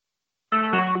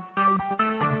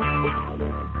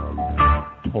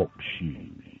Talk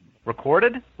shoes.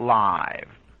 Recorded live.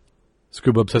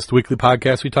 Scuba Obsessed Weekly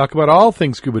Podcast. We talk about all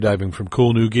things scuba diving, from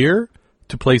cool new gear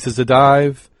to places to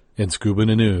dive and scuba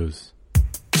news.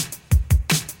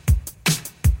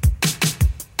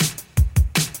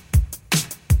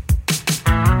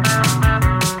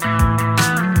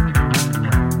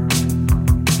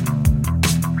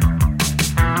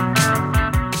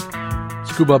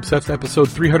 Scuba Obsessed episode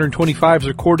 325 is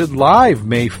recorded live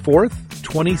May 4th,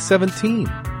 2017.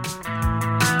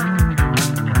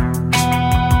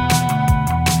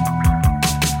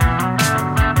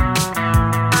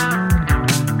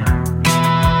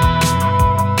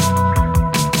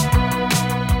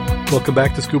 Welcome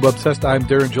back to Scuba Obsessed. I'm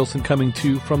Darrin Gilson, coming to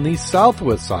you from the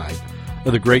southwest side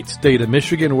of the great state of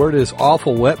Michigan, where it is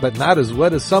awful wet, but not as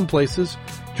wet as some places.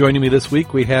 Joining me this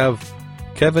week, we have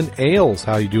Kevin Ailes.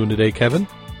 How are you doing today, Kevin?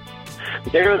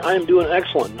 Darrin, I am doing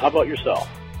excellent. How about yourself?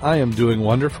 I am doing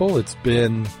wonderful. It's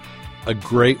been a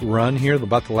great run here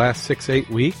about the last 6-8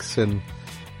 weeks, and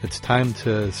it's time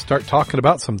to start talking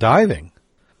about some diving.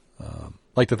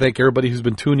 I'd like to thank everybody who's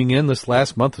been tuning in. This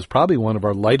last month is probably one of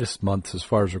our lightest months as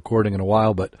far as recording in a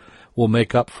while, but we'll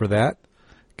make up for that,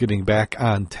 getting back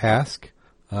on task.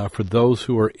 For those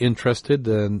who are interested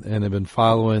and have been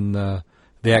following the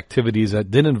activities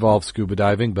that didn't involve scuba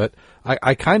diving, but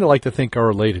I kind of like to think are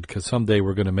related, because someday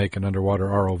we're going to make an underwater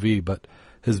ROV, but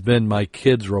has been my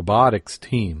kids' robotics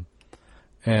team.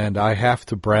 And I have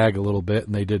to brag a little bit,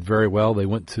 and they did very well. They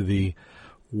went to the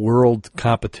world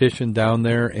competition down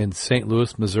there in St.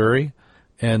 Louis, Missouri.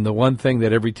 And the one thing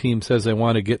that every team says they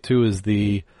want to get to is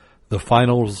the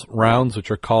finals rounds,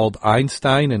 which are called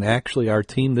Einstein. And actually our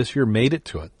team this year made it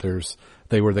to it.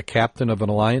 They were the captain of an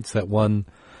alliance that won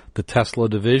the Tesla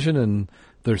division, and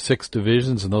there's 6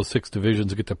 divisions, and those 6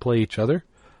 divisions get to play each other.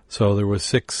 So there was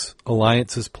 6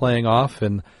 alliances playing off,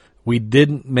 and we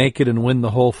didn't make it and win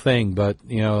the whole thing. But,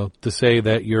 to say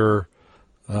that you're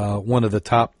one of the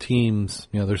top teams,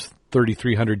 there's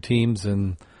 3,300 teams,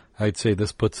 and I'd say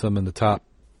this puts them in the top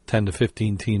 10 to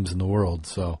 15 teams in the world.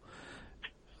 So,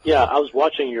 yeah, I was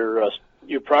watching your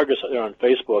progress there on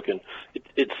Facebook, and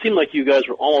it seemed like you guys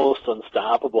were almost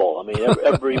unstoppable. I mean,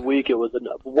 every week it was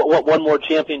one more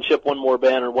championship, one more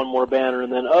banner,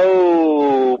 and then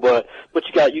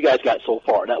but you guys got so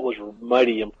far. That was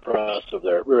mighty impressive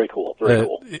there. Very cool. Very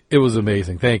cool. It was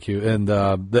amazing. Thank you. And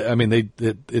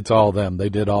it's all them. They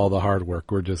did all the hard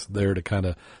work. We're just there to kind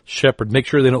of shepherd, make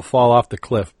sure they don't fall off the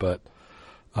cliff. But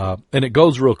and it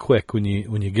goes real quick when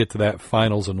you get to that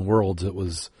finals and worlds. It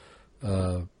was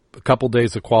a couple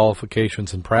days of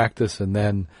qualifications and practice, and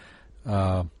then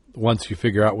once you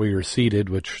figure out where you're seated,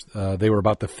 which they were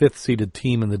about the 5th seeded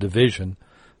team in the division,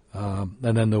 and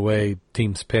then the way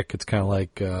teams pick, it's kind of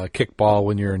like kickball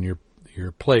when you're in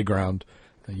your playground.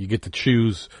 You get to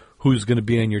choose who's going to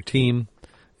be on your team,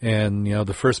 and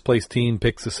the first place team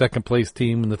picks the second place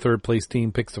team, and the third place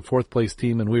team picks the fourth place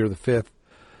team, and we were the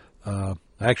 5th.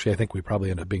 Actually, I think we probably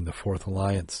ended up being the 4th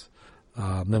alliance.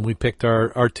 Then we picked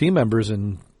our team members,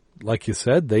 and like you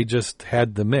said, they just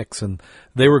had the mix, and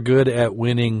they were good at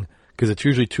winning, because it's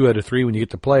usually 2 out of 3 when you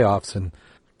get to playoffs. And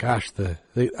gosh, I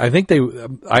had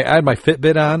my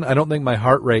Fitbit on. I don't think my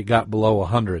heart rate got below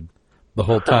 100 the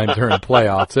whole time during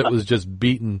playoffs. It was just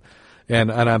beaten,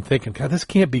 and I'm thinking, God, this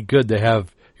can't be good to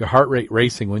have your heart rate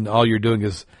racing when all you're doing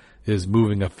is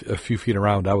moving a few feet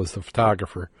around. I was the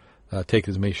photographer,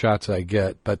 taking as many shots as I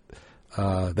get, but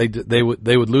they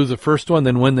would lose the first one,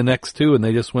 then win the next 2, and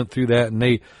they just went through that,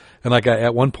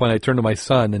 at one point I turned to my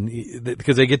son, and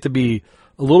because they get to be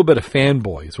a little bit of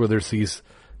fanboys, where there's these,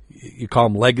 you call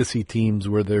them legacy teams,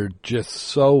 where they're just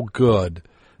so good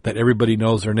that everybody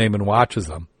knows their name and watches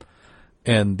them.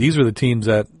 And these are the teams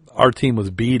that our team was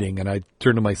beating, and I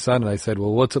turned to my son and I said,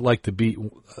 well, what's it like to beat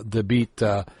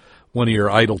one of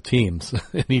your idol teams?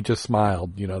 And he just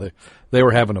smiled. They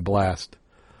were having a blast.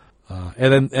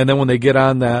 And then when they get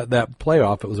on that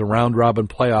playoff, it was a round robin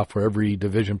playoff where every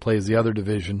division plays the other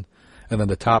division, and then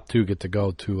the top 2 get to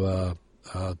go to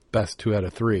best 2 out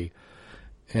of 3.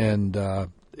 And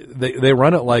they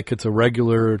run it like it's a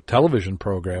regular television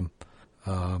program.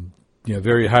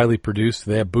 Very highly produced.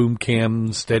 They have boom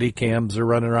cams, steady cams. They're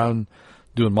running around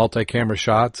doing multi-camera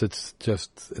shots.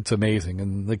 It's amazing,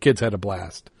 and the kids had a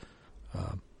blast.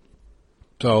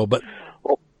 Go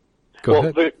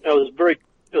ahead.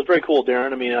 It was very cool,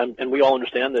 Darrin. I mean, and we all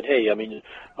understand that, hey, I mean,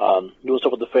 doing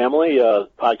stuff with the family,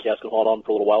 podcast can hold on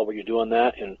for a little while while you're doing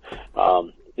that, and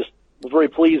just was very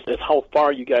pleased at how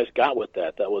far you guys got with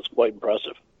that. That was quite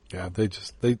impressive. Yeah, it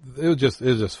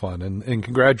was just fun, and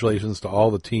congratulations to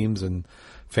all the teams and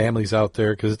families out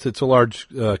there, because it's a large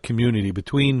community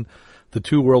between the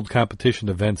two world competition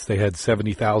events, they had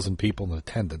 70,000 people in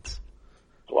attendance.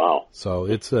 Wow. So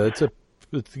it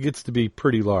gets to be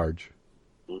pretty large.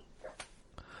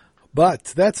 But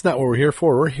that's not what we're here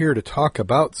for. We're here to talk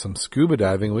about some scuba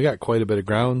diving. We got quite a bit of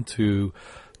ground to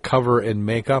cover and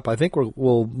make up. I think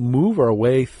we'll move our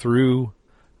way through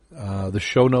the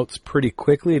show notes pretty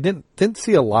quickly. I didn't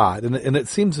see a lot, and it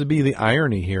seems to be the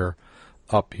irony here,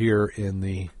 up here in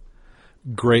the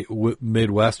great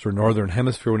Midwest or Northern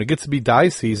Hemisphere. When it gets to be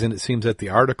dive season, it seems that the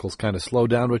articles kind of slow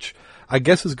down, which I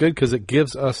guess is good because it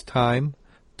gives us time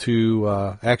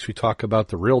to actually talk about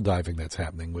the real diving that's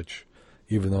happening, which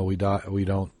even though we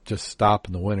don't just stop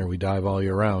in the winter, we dive all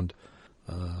year round.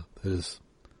 It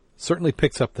certainly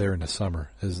picks up there in the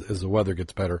summer as the weather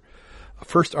gets better.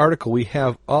 First article we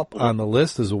have up on the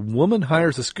list is a woman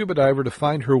hires a scuba diver to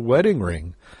find her wedding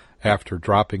ring after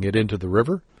dropping it into the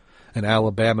river. An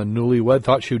Alabama newlywed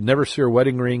thought she would never see her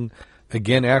wedding ring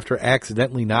again after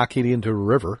accidentally knocking it into a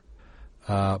river.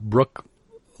 Brooke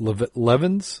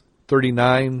Levins,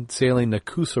 39, sailing the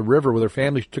Coosa River with her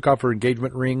family. She took off her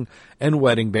engagement ring and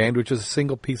wedding band, which is a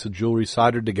single piece of jewelry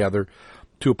soldered together,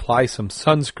 to apply some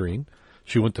sunscreen.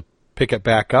 She went to pick it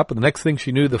back up, and the next thing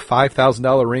she knew, the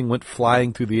 $5,000 ring went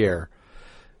flying through the air.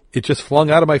 It just flung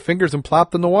out of my fingers and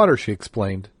plopped in the water, she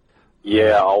explained.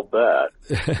 Yeah, I'll bet.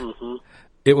 Mm-hmm.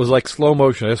 It was like slow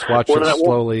motion. I just watched it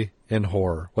slowly in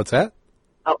horror. What's that?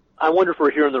 I wonder if we're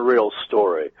hearing the real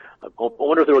story. I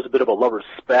wonder if there was a bit of a lover's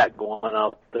spat going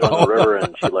out there on the river,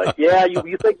 and she's like, yeah,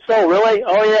 you think so, really?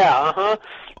 Oh, yeah, uh-huh.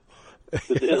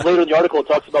 Later in the article, it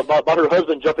talks about her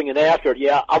husband jumping in after it.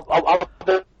 Yeah, I'll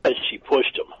bet she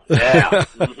pushed him. Yeah.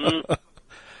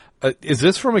 Mm-hmm. Is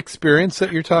this from experience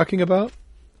that you're talking about?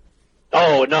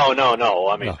 Oh, no.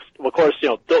 I mean, of course,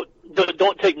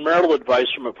 don't take marital advice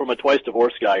from a twice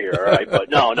divorced guy here, all right? But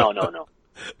no.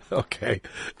 Okay.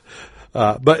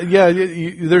 But yeah,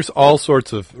 there's all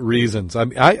sorts of reasons. I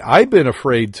mean, I've been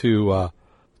afraid to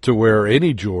wear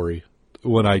any jewelry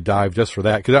when I dive just for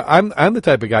that, because I'm the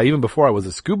type of guy, even before I was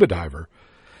a scuba diver,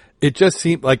 it just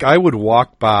seemed like I would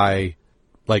walk by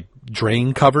like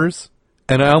drain covers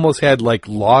and I almost had like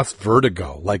lost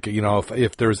vertigo. Like,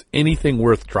 if there's anything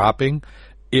worth dropping,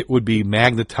 it would be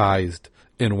magnetized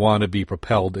and want to be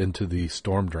propelled into the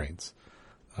storm drains.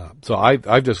 So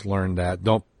I've just learned that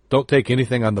don't take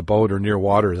anything on the boat or near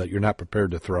water that you're not prepared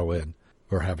to throw in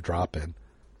or have drop in.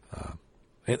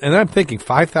 And I'm thinking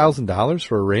 $5,000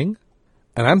 for a ring.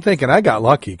 And I'm thinking I got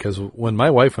lucky because when my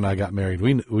wife and I got married,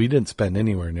 we didn't spend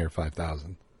anywhere near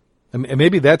 $5,000. And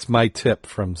maybe that's my tip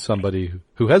from somebody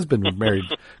who has been married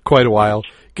quite a while.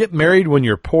 Get married when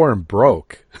you're poor and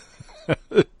broke,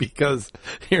 because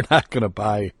you're not going to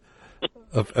buy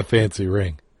a fancy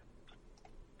ring.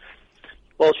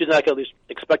 Well, she's not going to at least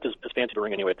expect as fancy a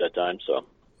ring anyway at that time. So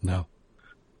no.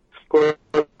 Of course,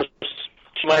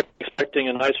 she might be expecting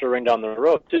a nicer ring down the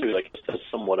road too. Like it's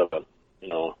somewhat of a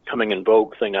coming in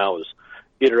vogue thing now is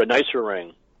get her a nicer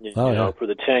ring, for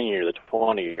the 10-year, the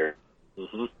 20-year.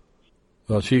 Mm-hmm.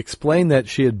 Well, she explained that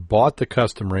she had bought the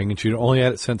custom ring and she'd only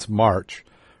had it since March.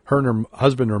 Her and her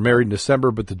husband were married in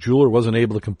December, but the jeweler wasn't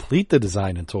able to complete the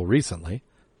design until recently.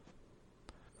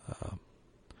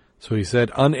 So he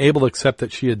said, unable to accept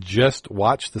that she had just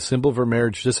watched the symbol of her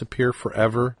marriage disappear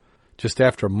forever. Just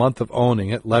after a month of owning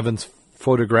it, Levins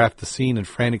photographed the scene and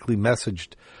frantically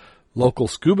messaged local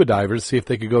scuba divers to see if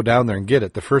they could go down there and get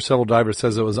it. The first several divers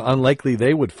says it was unlikely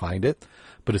they would find it,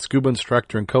 but a scuba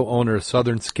instructor and co-owner of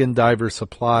Southern Skin Diver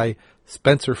Supply,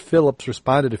 Spencer Phillips,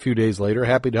 responded a few days later,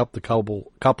 happy to help the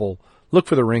couple look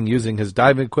for the ring using his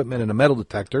diving equipment and a metal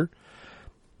detector.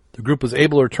 The group was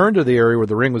able to return to the area where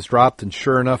the ring was dropped, and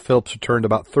sure enough, Phillips returned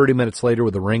about 30 minutes later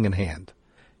with the ring in hand.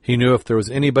 He knew if there was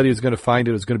anybody who was going to find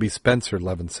it, it was going to be Spencer,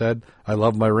 Levin said. I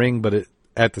love my ring, but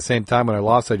at the same time when I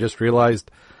lost, I just realized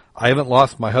I haven't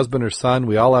lost my husband or son.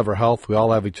 We all have our health. We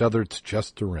all have each other. It's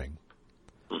just a ring.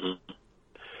 Mm-hmm.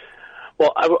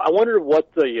 Well, I wonder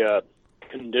what the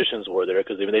conditions were there,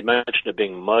 because they mentioned it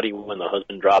being muddy when the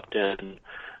husband dropped in.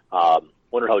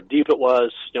 Wonder how deep it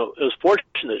was. It was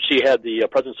fortunate she had the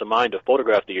presence of mind to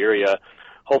photograph the area.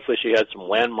 Hopefully she had some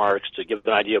landmarks to give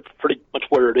an idea of pretty much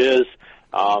where it is.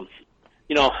 I've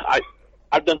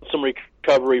done some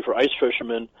recovery for ice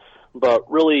fishermen,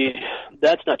 but really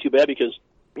that's not too bad because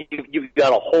you've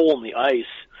got a hole in the ice,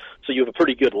 so you have a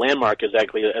pretty good landmark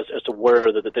exactly as to where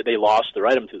they lost their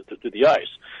item through the ice.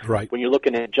 Right. When you're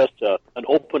looking at just an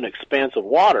open expanse of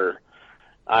water,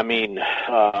 I mean,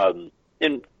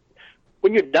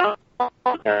 when you're down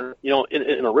there,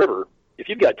 in a river, if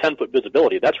you've got 10-foot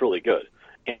visibility, that's really good.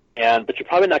 But you're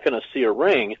probably not going to see a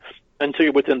ring until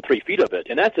you're within 3 feet of it,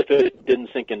 and that's if it didn't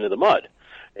sink into the mud.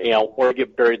 or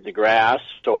get buried in the grass,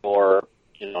 or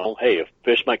hey, a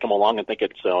fish might come along and think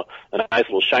it's a nice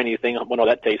little shiny thing. I wonder how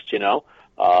that tastes.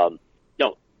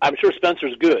 I'm sure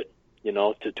Spencer's good.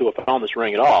 To have found this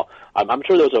ring at all. I'm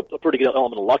sure there was a pretty good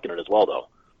element of luck in it as well, though.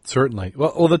 Certainly.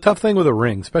 Well, the tough thing with a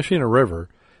ring, especially in a river,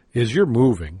 is you're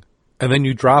moving, and then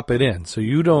you drop it in. So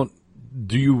you don't.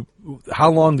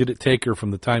 How long did it take her from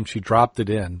the time she dropped it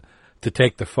in to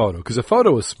take the photo? Because a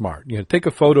photo is smart. Take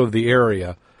a photo of the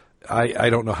area. I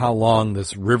don't know how long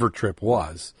this river trip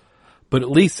was, but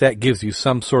at least that gives you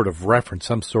some sort of reference,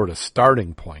 some sort of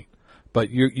starting point. But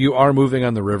you are moving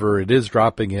on the river. It is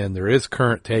dropping in. There is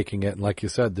current taking it, and like you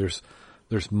said, there's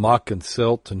muck and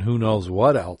silt and who knows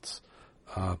what else.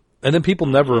 And then people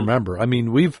never remember. I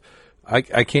mean, I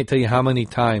can't tell you how many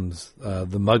times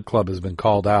the Mud Club has been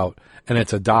called out, and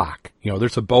it's a dock.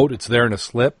 There's a boat. It's there in a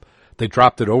slip. They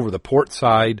dropped it over the port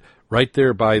side, right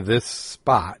there by this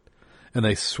spot, and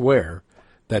they swear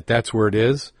that that's where it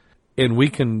is. And we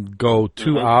can go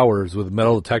 2 hours with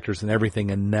metal detectors and everything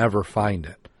and never find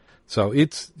it. So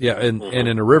it's, and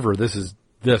in a river, this is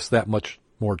that much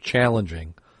more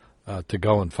challenging to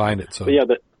go and find it. So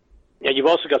you've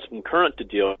also got some current to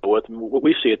deal with.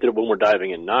 We see it when we're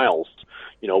diving in Niles.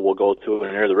 We'll go through an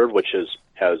area of the river which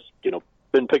has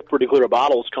been picked pretty clear of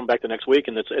bottles, come back the next week,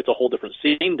 and it's a whole different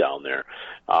scene down there.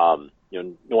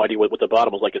 No idea what the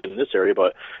bottom was like in this area,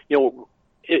 but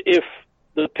if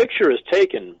the picture is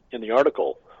taken in the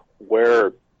article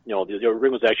where the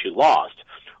ring was actually lost,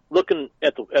 looking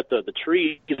at the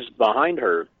trees behind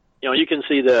her, you can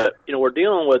see that we're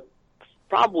dealing with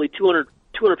probably 200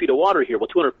 feet of water here,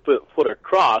 200 foot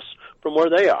across from where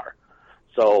they are.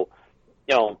 So,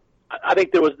 I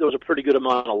think there was a pretty good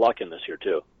amount of luck in this here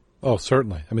too. Oh,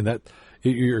 certainly. I mean, that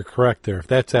you're correct there. If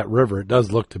that's that river, it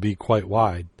does look to be quite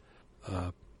wide.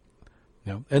 And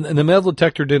the metal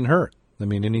detector didn't hurt. I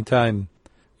mean, anytime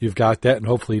you've got that, and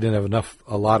hopefully he didn't have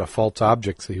a lot of false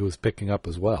objects that he was picking up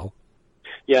as well.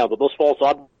 Yeah, but those false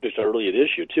objects are really an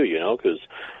issue too, because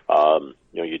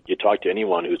you talk to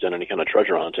anyone who's done any kind of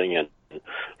treasure hunting, and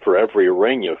for every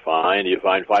ring you find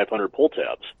 500 pull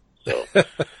tabs. So,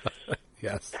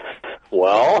 yes.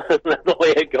 Well, that's the way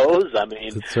it goes. I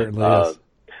mean, it certainly is.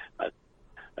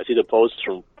 I see the posts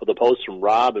from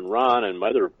Rob and Ron and my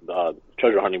other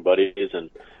treasure hunting buddies, and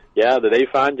they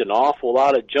find an awful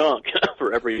lot of junk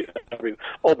for every.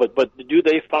 Oh, but do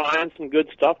they find some good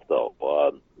stuff though?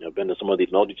 I've been to some of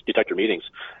these metal detector meetings,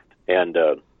 and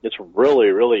it's really,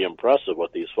 really impressive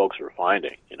what these folks are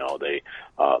finding. They,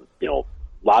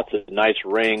 lots of nice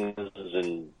rings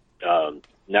and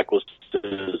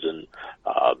necklaces and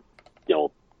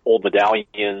old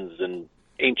medallions and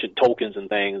ancient tokens and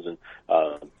things, and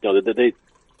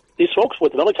these folks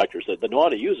with metal detectors that know how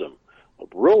to use them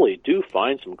really do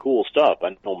find some cool stuff.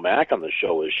 I know Mac on the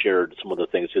show has shared some of the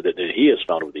things that he has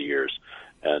found over the years,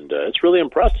 and it's really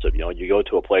impressive. You go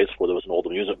to a place where there was an old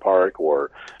amusement park,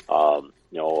 or a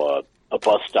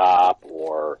bus stop,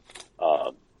 or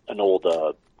an old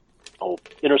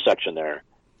intersection there,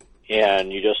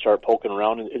 and you just start poking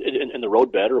around in the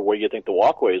roadbed or where you think the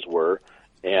walkways were,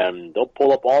 and they'll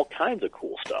pull up all kinds of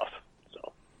cool stuff.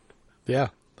 So, yeah,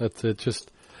 that's it. Just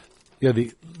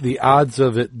the odds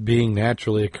of it being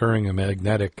naturally occurring in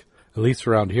magnetic, at least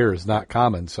around here, is not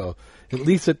common. So at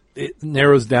least it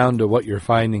narrows down to what you're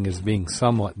finding as being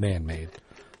somewhat man-made.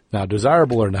 Now,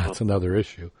 desirable or not is another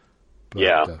issue.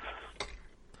 But,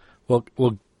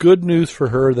 well, good news for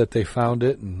her that they found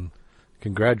it, and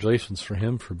congratulations for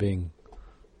him for being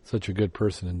such a good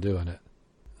person in doing it.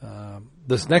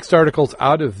 This next article is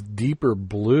out of Deeper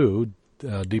Blue,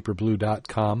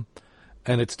 deeperblue.com,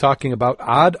 and it's talking about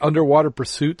odd underwater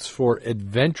pursuits for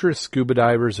adventurous scuba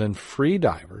divers and free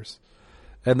divers.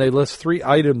 And they list 3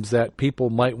 items that people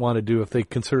might want to do if they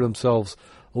consider themselves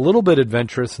a little bit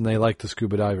adventurous and they like to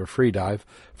scuba dive or free dive.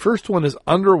 First one is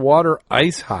underwater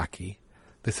ice hockey.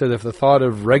 They said if the thought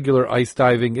of regular ice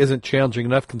diving isn't challenging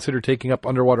enough, consider taking up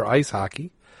underwater ice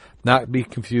hockey. Not be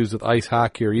confused with ice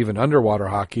hockey or even underwater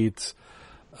hockey. It's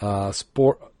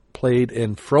sport played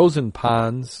in frozen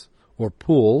ponds or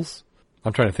pools.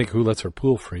 I'm trying to think who lets her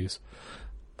pool freeze.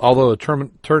 Although a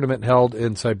tournament held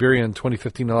in Siberia in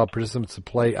 2015 allowed participants to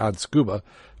play on scuba,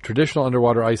 traditional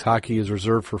underwater ice hockey is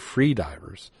reserved for free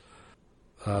divers.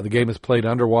 The game is played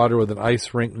underwater with an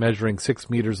ice rink measuring 6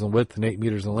 meters in width and 8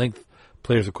 meters in length.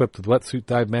 Players equipped with wetsuit,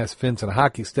 dive mask, fins, and a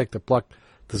hockey stick to pluck,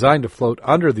 designed to float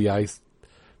under the ice.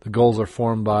 The goals are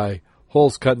formed by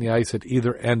holes cut in the ice at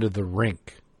either end of the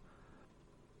rink.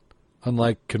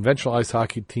 Unlike conventional ice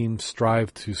hockey, teams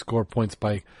strive to score points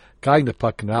by guiding the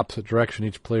puck in the opposite direction.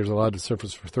 Each player is allowed to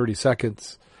surface for 30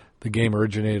 seconds. The game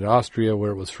originated in Austria,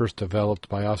 where it was first developed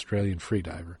by Australian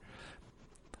freediver.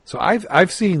 So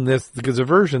I've seen this, because a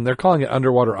version, they're calling it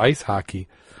underwater ice hockey,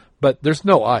 but there's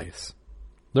no ice.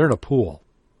 They're in a pool.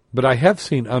 But I have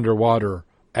seen underwater,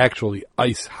 actually,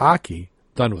 ice hockey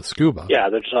done with scuba. Yeah,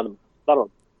 they're just on the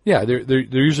bottom. Yeah, they're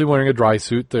usually wearing a dry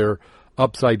suit. They're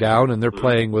upside down, and they're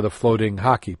playing with a floating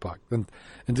hockey puck. And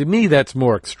to me, that's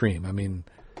more extreme. I mean,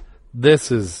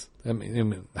 this is, I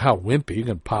mean, how wimpy. You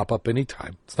can pop up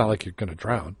anytime. It's not like you're going to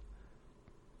drown.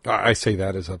 I say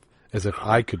that as if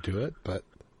I could do it, but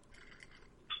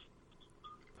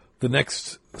the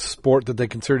next sport that they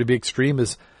consider to be extreme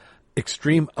is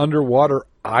extreme underwater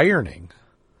ironing.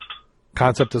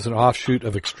 Concept is an offshoot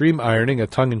of extreme ironing, a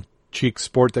tongue-in-cheek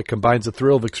sport that combines the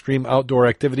thrill of extreme outdoor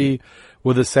activity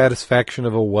with the satisfaction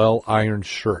of a well-ironed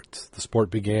shirt. The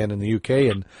sport began in the UK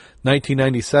in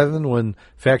 1997 when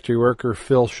factory worker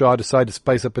Phil Shaw decided to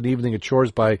spice up an evening at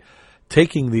chores by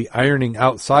taking the ironing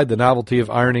outside. The novelty of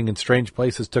ironing in strange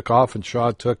places took off, and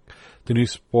Shaw took the new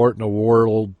sport on a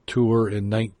world tour in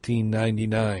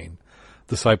 1999.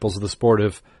 Disciples of the sport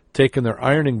have taken their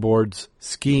ironing boards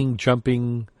skiing,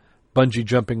 jumping, bungee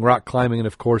jumping, rock climbing, and,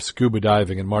 of course, scuba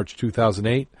diving. In March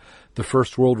 2008, the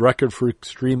first world record for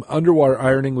extreme underwater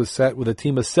ironing was set with a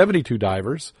team of 72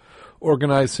 divers,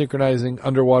 organized synchronizing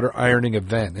underwater ironing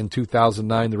event. In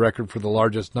 2009, the record for the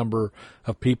largest number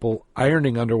of people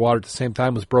ironing underwater at the same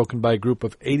time was broken by a group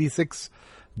of 86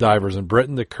 divers in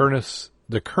Britain. The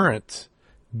current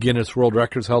Guinness World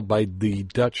Records held by the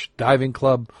Dutch Diving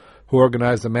Club, who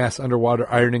organized a mass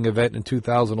underwater ironing event in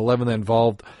 2011 that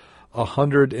involved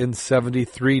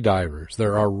 173 divers.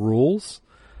 There are rules.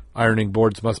 Ironing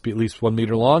boards must be at least 1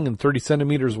 meter long and 30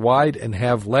 centimeters wide and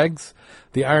have legs.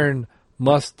 The iron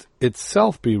must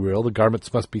itself be real. The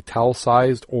garments must be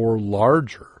towel-sized or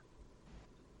larger.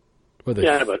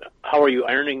 Yeah, but how are you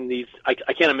ironing these? I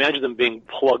can't imagine them being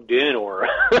plugged in or...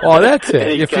 Oh, that's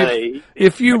it.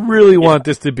 If you really want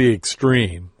this to be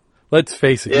extreme, let's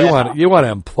face it, you want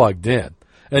them plugged in.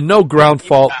 And no ground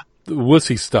fault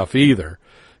wussy stuff either.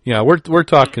 You know, we're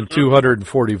talking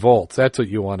 240 volts. That's what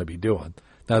you want to be doing.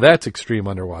 Now, that's extreme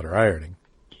underwater ironing.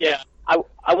 Yeah,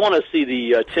 I want to see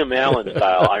the Tim Allen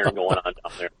style iron going on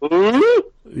down there.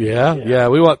 Yeah.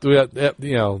 We want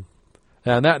you know,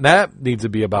 and that needs to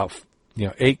be about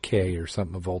 8K or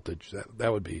something of voltage.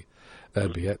 That'd be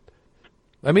it.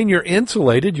 I mean, you're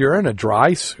insulated. You're in a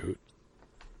dry suit.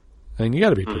 I mean, you got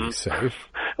to be pretty safe.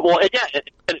 Well,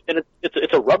 and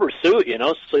it's a rubber suit,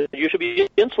 so you should be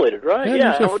insulated, right?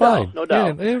 Yeah, no fine. doubt, no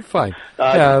doubt. Yeah, you're fine.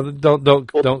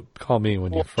 Don't call me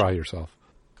when you fry yourself.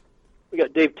 We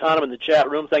got Dave Tonham in the chat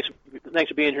room. Thanks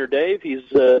for being here, Dave. He's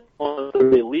on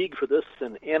the league for this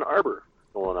in Ann Arbor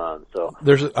going on. So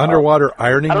there's an underwater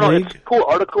ironing league. It's a cool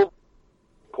article,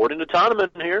 according to Tonham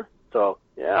in here. So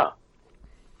yeah,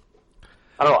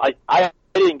 I don't know. I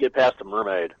didn't get past the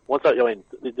mermaid.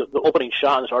 The opening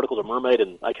shot in this article is a mermaid,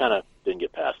 and I kind of didn't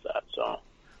get past that. So,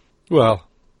 well,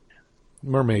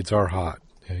 mermaids are hot.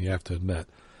 You have to admit.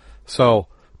 So,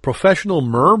 professional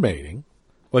mermaiding,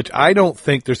 which I don't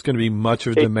think there's going to be much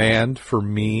of a demand for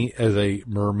me as a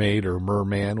mermaid or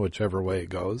merman, whichever way it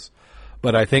goes.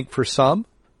 But I think for some,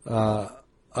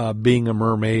 being a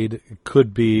mermaid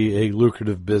could be a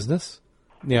lucrative business.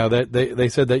 That they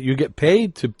said that you get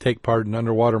paid to take part in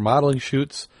underwater modeling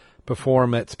shoots,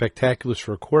 perform at spectaculars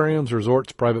for aquariums,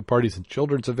 resorts, private parties, and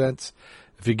children's events.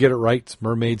 If you get it right,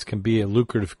 mermaids can be a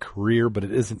lucrative career, but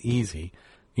it isn't easy.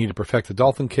 You need to perfect the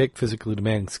dolphin kick, physically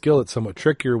demanding skill. It's somewhat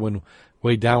trickier when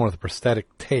weighed down with a prosthetic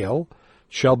tail.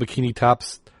 Shell bikini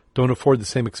tops don't afford the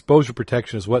same exposure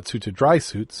protection as wetsuits or dry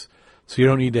suits, so you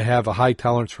don't need to have a high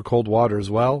tolerance for cold water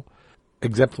as well.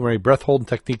 Exemplary breath holding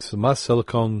techniques is a must.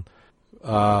 Silicone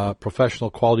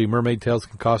professional quality mermaid tails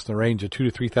can cost in the range of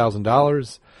 $2,000 to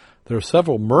 $3,000. There are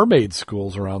several mermaid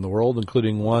schools around the world,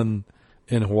 including one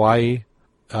in Hawaii.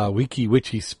 Wiki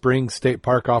Witchy Springs State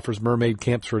Park offers mermaid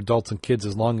camps for adults and kids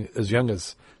as young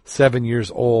as 7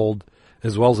 years old,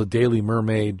 as well as a daily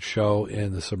mermaid show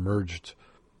in the submerged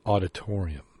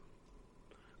auditorium.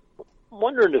 I'm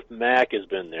wondering if Mac has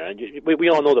been there. We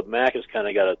all know that Mac has kind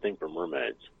of got a thing for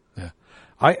mermaids. Yeah,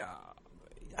 I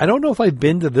don't know if I've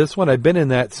been to this one. I've been in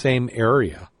that same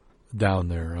area down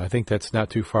there. I think that's not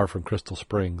too far from Crystal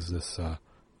Springs,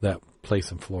 that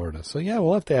place in Florida. So yeah,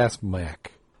 we'll have to ask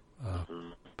Mac.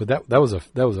 But that was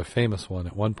a famous one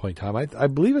at one point in time. I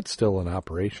believe it's still in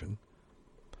operation.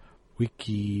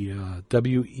 Wiki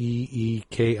WEEKI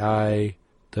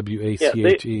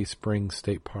Springs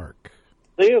State Park.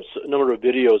 They have a number of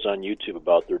videos on YouTube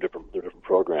about their different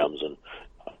programs, and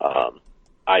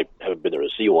I haven't been there to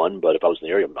see one, but if I was in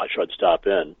the area, I'm not sure I'd stop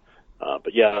in.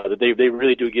 But yeah, they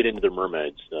really do get into their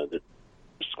mermaids. There's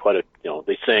quite a,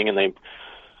 they sing, and there's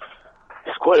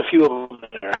quite a few of them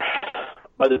there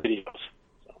by the videos.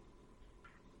 So.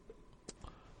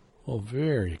 Well,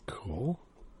 very cool.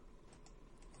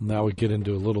 Now we get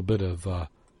into a little bit of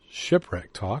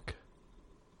shipwreck talk.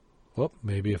 Well,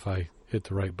 maybe if I hit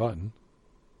the right button.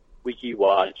 Wiki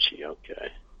Watchy,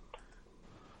 okay.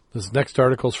 This next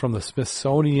article is from the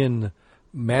Smithsonian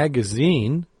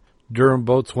Magazine. Durham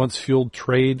boats once fueled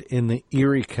trade in the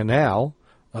Erie Canal.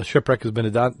 A shipwreck has been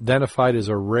identified as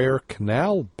a rare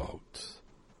canal boat.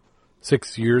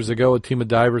 6 years ago, a team of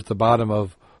divers at the bottom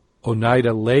of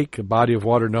Oneida Lake, a body of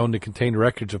water known to contain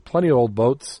wreckage of plenty of old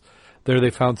boats. There they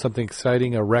found something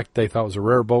exciting, a wreck they thought was a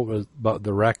rare boat, but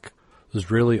the wreck was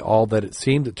really all that it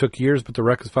seemed. It took years, but the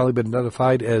wreck has finally been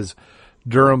identified as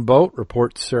Durham boat,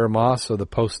 reports Sarah Moss of the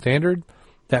Post-Standard.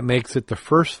 That makes it the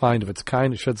first find of its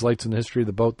kind. It sheds lights on the history of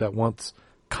the boat that once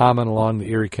common along the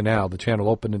Erie Canal. The channel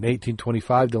opened in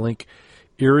 1825 to link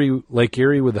Lake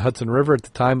Erie with the Hudson River. At the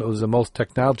time, it was the most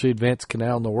technology-advanced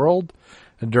canal in the world.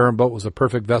 A Durham boat was a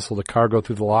perfect vessel to cargo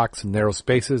through the locks and narrow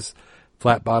spaces.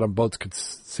 Flat-bottom boats could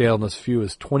sail in as few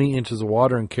as 20 inches of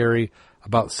water and carry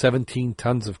about 17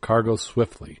 tons of cargo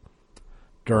swiftly.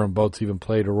 Durham boats even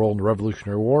played a role in the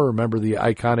Revolutionary War. Remember the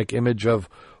iconic image of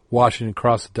Washington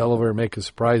cross the Delaware make a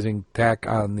surprising attack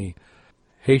on the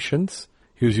Haitians.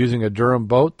 He was using a Durham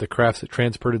boat, the craft that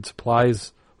transported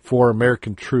supplies for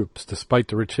American troops. Despite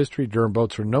the rich history, Durham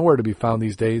boats are nowhere to be found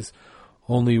these days.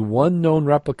 Only one known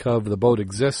replica of the boat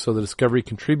exists, so the discovery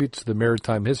contributes to the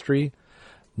maritime history.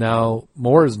 Now,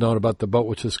 more is known about the boat,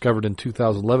 which was discovered in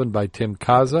 2011 by Tim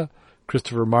Kaza,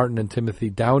 Christopher Martin, and Timothy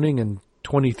Downing. In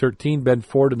 2013, Ben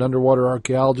Ford, an underwater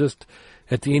archaeologist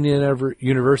at the Indiana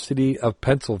University of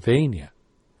Pennsylvania.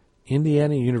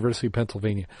 Indiana University of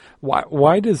Pennsylvania.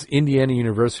 Why does Indiana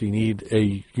University need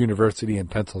a university in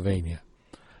Pennsylvania?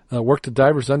 Worked the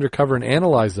divers undercover and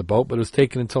analyzed the boat, but it was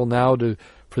taken until now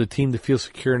for the team to feel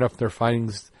secure enough in their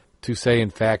findings to say, in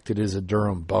fact, it is a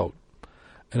Durham boat.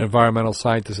 An environmental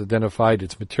scientist identified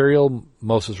its material.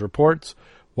 Moses reports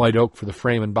white oak for the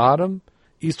frame and bottom,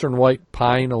 eastern white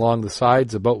pine along the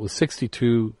sides. The boat was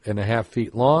 62.5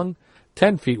 feet long,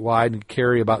 10 feet wide, and could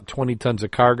carry about 20 tons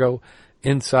of cargo.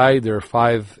 Inside, there are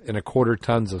 5.25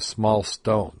 tons of small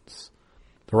stones.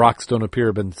 The rocks don't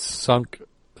appear to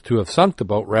have sunk the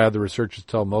boat. Rather, researchers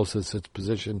tell Moses its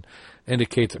position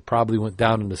indicates it probably went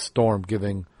down in a storm,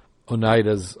 giving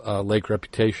Oneida's lake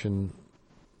reputation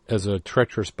as a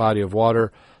treacherous body of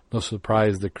water. No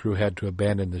surprise the crew had to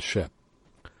abandon the ship.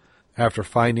 After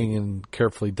finding and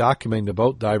carefully documenting the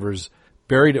boat, divers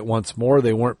buried it once more.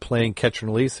 They weren't playing catch and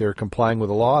release. They were complying with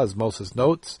the law, as Moses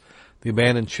notes. The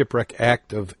Abandoned Shipwreck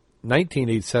Act of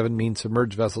 1987 means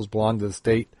submerged vessels belong to the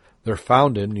state they're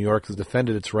found in. New York has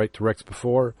defended its right to wrecks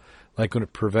before, like when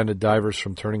it prevented divers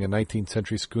from turning a 19th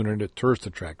century schooner into a tourist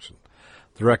attraction.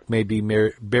 The wreck may be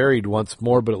buried once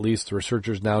more, but at least the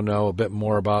researchers now know a bit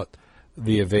more about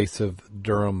the evasive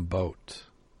Durham boat.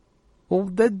 Well,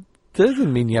 that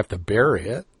doesn't mean you have to bury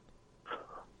it.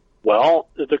 Well,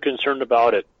 if they're concerned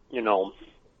about it,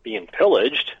 being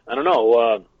pillaged, I don't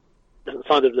know. Doesn't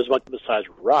sound like there's much besides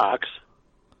rocks.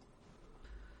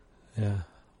 Yeah.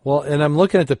 Well, and I'm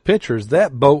looking at the pictures.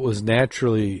 That boat was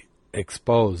naturally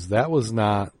exposed. That was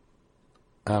not,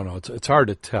 I don't know, it's hard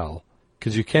to tell.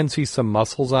 Because you can see some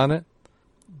muscles on it.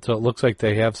 So it looks like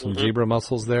they have some zebra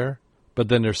mussels there. But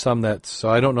then there's some so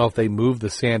I don't know if they moved the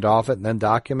sand off it and then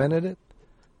documented it.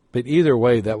 But either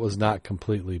way, that was not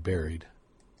completely buried.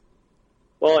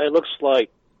 Well, it looks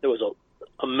like there was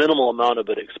a minimal amount of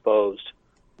it exposed.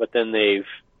 But then they've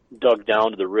dug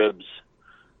down to the ribs.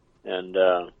 And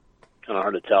kind of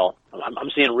hard to tell.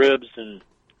 I'm seeing ribs and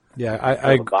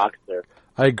a box there.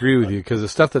 I agree with you, because the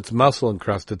stuff that's mussel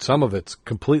encrusted, some of it's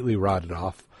completely rotted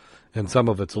off, and some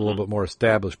of it's a little bit more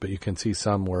established, but you can see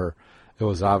some where it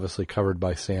was obviously covered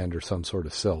by sand or some sort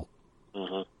of silt.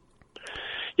 Mm-hmm.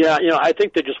 Yeah, I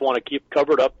think they just want to keep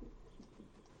covered up,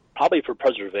 probably for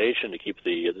preservation, to keep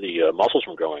the mussels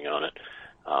from growing on it.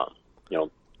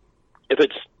 If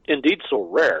it's indeed so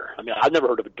rare, I mean, I've never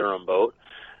heard of a Durham boat,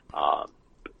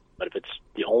 but if it's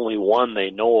the only one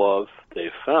they know of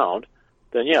they've found,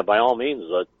 then yeah, by all means,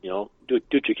 do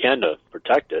what you can to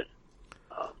protect it.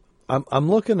 I'm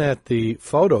looking at the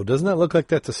photo. Doesn't that look like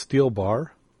that's a steel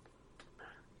bar?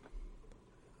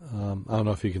 I don't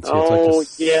know if you can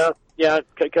see. Yeah,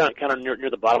 kind of near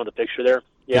the bottom of the picture there.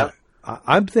 Yeah.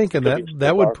 I'm thinking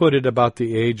that would put it about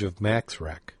the age of Max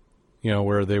Wreck,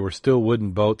 where they were still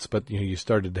wooden boats, but you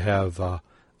started to have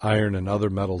iron and other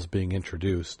metals being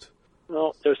introduced.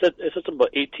 Well, it said something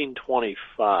about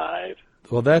 1825.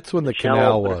 Well, that's when the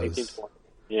canal was. 1820.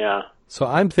 Yeah. So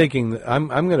I'm thinking, I'm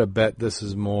going to bet this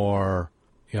is more,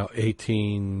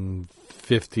 1850s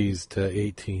to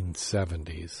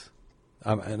 1870s.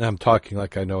 And I'm talking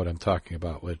like I know what I'm talking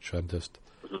about, which I'm just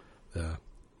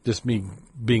me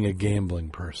being a gambling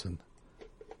person.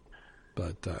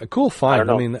 But a cool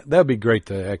find. I mean, that'd be great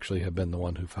to actually have been the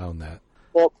one who found that.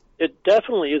 Well, it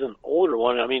definitely is an older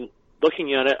one. I mean,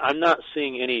 looking at it, I'm not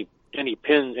seeing any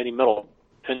pins, any metal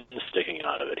pins sticking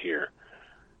out of it here.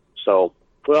 So,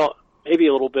 well, maybe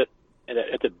a little bit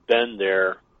at the bend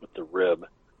there with the rib,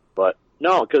 but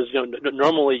no, because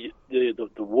normally the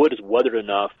wood is weathered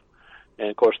enough, and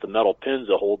of course the metal pins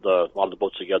that hold a lot of the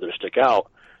boats together stick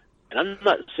out. And I'm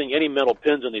not seeing any metal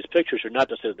pins in these pictures. Or not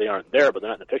to say that they aren't there, but they're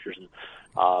not in the pictures. And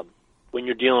when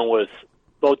you're dealing with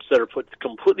boats that are put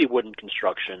completely wooden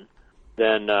construction,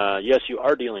 then yes, you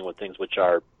are dealing with things which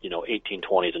are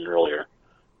 1820s and earlier.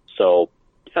 So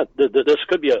yeah, this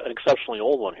could be an exceptionally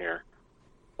old one here,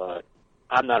 but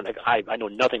I'm not. I know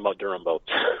nothing about Durham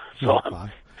boats, so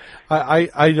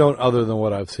I don't, other than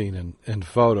what I've seen in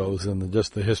photos and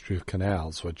just the history of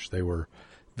canals, which they were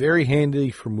very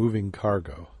handy for moving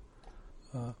cargo.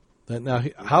 Now,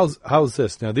 how's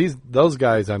this? Now, those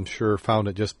guys, I'm sure, found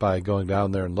it just by going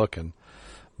down there and looking.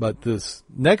 But this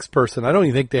next person, I don't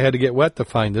even think they had to get wet to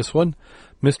find this one.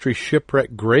 Mystery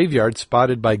shipwreck graveyard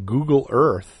spotted by Google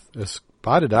Earth.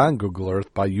 Spotted on Google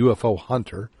Earth by UFO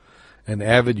Hunter, an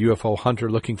avid UFO hunter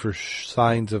looking for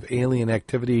signs of alien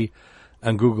activity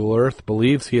on Google Earth,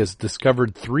 believes he has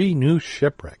discovered 3 new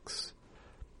shipwrecks.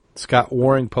 Scott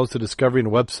Waring posted a discovery on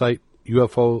the website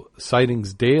UFO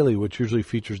Sightings Daily, which usually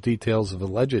features details of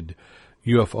alleged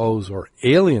UFOs or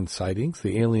alien sightings.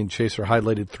 The alien chaser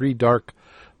highlighted 3 dark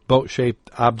boat-shaped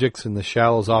objects in the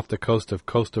shallows off the coast of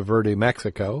Costa Verde,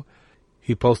 Mexico.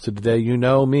 He posted today, "You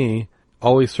know me,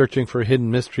 always searching for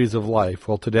hidden mysteries of life.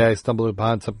 Well, today I stumbled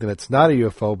upon something that's not a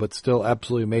UFO, but still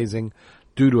absolutely amazing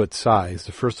due to its size.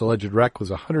 The first alleged wreck was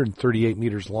 138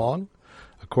 meters long,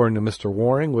 according to Mr.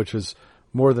 Waring, which is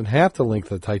more than half the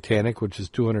length of the Titanic, which is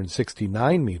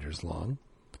 269 meters long.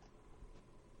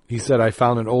 He said, I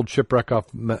found an old shipwreck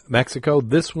off Mexico.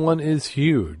 This one is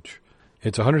huge.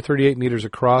 It's 138 meters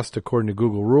across, according to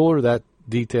Google Ruler. That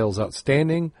detail is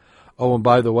outstanding. Oh, and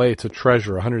by the way, it's a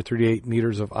treasure. 138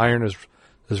 meters of iron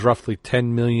is roughly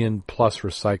 10 million plus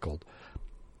recycled."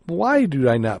 Why do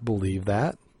I not believe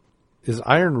that? Is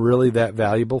iron really that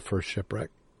valuable for a shipwreck?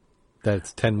 That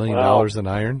it's $10 million in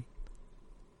iron?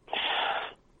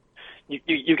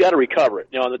 You got to recover it.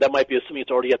 That might be assuming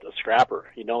it's already at the scrapper.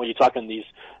 When you're talking these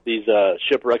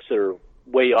shipwrecks that are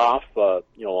way off,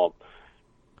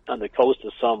 on the coast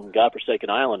of some godforsaken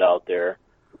island out there.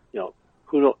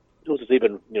 Who knows if it's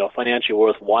even financially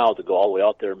worthwhile to go all the way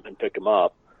out there and pick them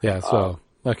up. Yeah. So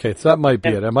okay, so that might be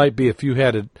it. It might be if you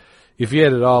had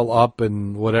it all up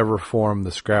in whatever form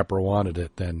the scrapper wanted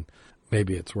it, then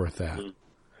maybe it's worth that. Mm-hmm.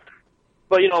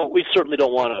 But, we certainly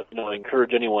don't want to,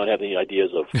 encourage anyone to have any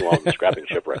ideas of scrapping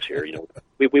shipwrecks here.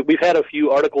 We've had a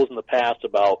few articles in the past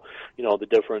about, the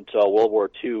different World War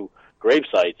II grave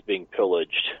sites being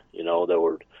pillaged, that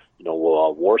were,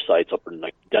 war sites up in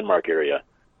the Denmark area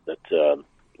that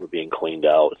were being cleaned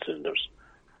out. And there's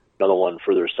another one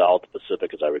further south,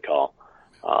 Pacific, as I recall.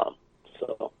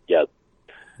 Yeah.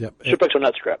 Yep. Shipwrecks are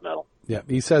not scrap metal. Yeah.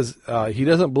 He says he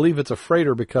doesn't believe it's a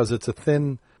freighter because it's a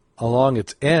thin along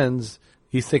its ends.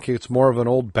 He's thinking it's more of an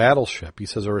old battleship. He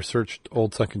says, I researched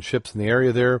old sunken ships in the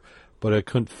area there, but I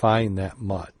couldn't find that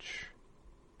much.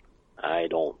 I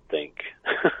don't think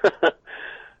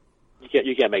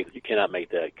you cannot make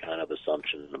that kind of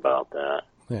assumption about that.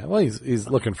 Yeah, well, he's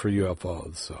looking for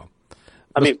UFOs, so.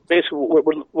 I mean, basically,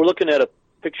 we're looking at a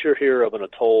picture here of an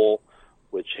atoll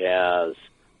which has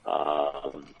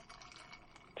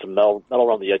some metal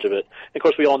around the edge of it. And of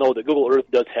course, we all know that Google Earth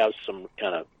does have some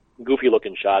kind of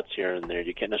goofy-looking shots here and there.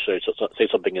 You can't necessarily say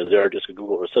something is there just because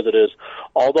Google Earth says it is.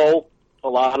 Although a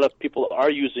lot of people are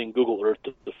using Google Earth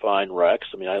to find wrecks.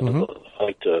 I mean, I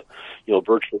like to,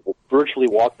 virtually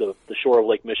walk the shore of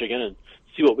Lake Michigan and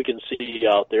see what we can see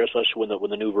out there, especially when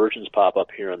the new versions pop up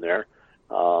here and there.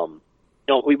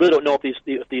 We really don't know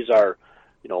if these are,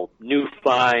 new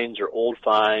finds or old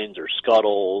finds or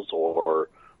scuttles or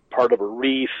part of a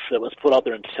reef that was put out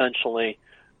there intentionally.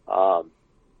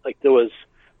 Like there was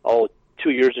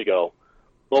 2 years ago,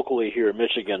 locally here in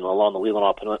Michigan, along the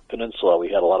Leelanau Peninsula, we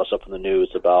had a lot of stuff in the news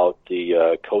about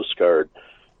the Coast Guard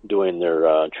doing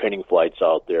their training flights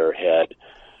out there, had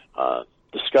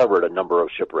discovered a number of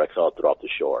shipwrecks out there off the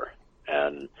shore.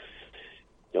 And,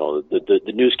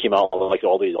 the news came out like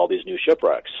all these new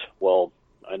shipwrecks. Well,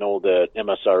 I know that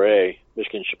MSRA,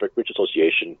 Michigan Shipwreck Bridge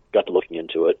Association, got to looking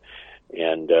into it,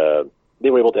 and they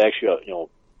were able to actually,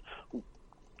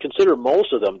 consider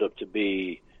most of them to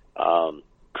be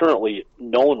currently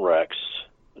known wrecks.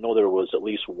 I know there was at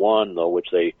least one, though, which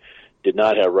they did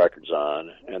not have records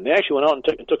on, and they actually went out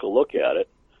and took a look at it,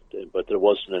 but there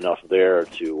wasn't enough there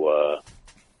to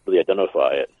really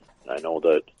identify it. I know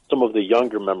that some of the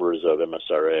younger members of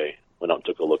MSRA went out and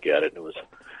took a look at it, and it was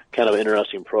kind of an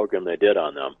interesting program they did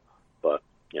on them. But,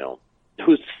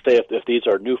 who's to say if these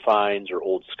are new finds or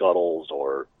old scuttles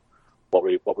or what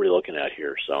we're looking at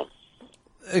here? So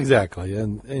exactly,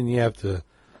 and you have to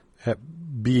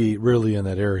be really in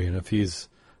that area, and if he's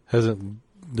hasn't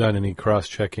done any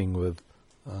cross-checking with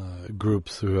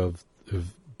groups who've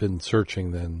been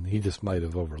searching, then he just might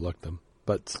have overlooked them.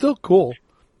 But still cool.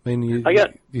 I mean,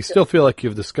 you still feel like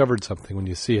you've discovered something when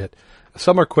you see it.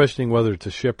 Some are questioning whether it's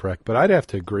a shipwreck, but I'd have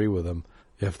to agree with them.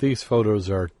 If these photos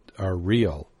are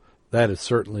real, that is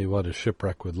certainly what a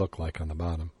shipwreck would look like on the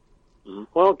bottom.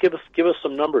 Well, give us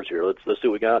some numbers here. Let's see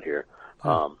what we got here.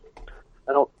 I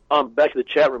don't. Back to the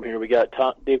chat room here. We got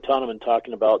Dave Toneman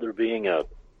talking about there being a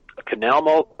canal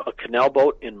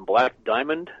boat in Black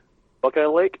Diamond, Buckeye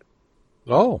Lake.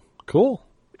 Oh, cool.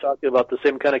 We're talking about the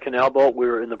same kind of canal boat we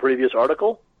were in the previous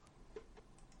article.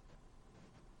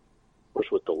 Of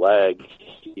course, with the lag,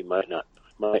 he might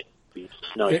be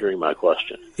not hearing my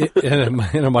question. and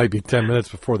it might be 10 minutes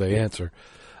before they answer.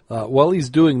 While he's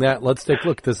doing that, let's take a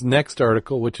look at this next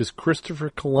article, which is Christopher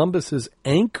Columbus's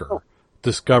anchor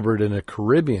discovered in a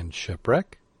Caribbean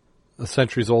shipwreck. A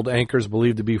centuries-old anchor is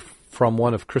believed to be from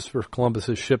one of Christopher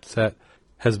Columbus's ships that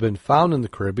has been found in the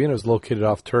Caribbean. It was located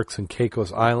off Turks and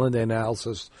Caicos Island.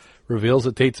 Analysis reveals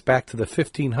it dates back to the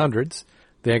 1500s.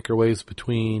 The anchor weighs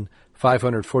between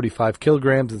 545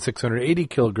 kilograms and 680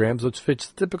 kilograms, which fits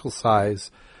the typical size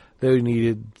they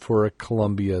needed for a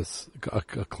Columbus-era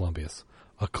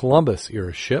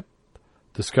ship.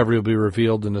 Discovery will be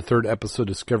revealed in the third episode of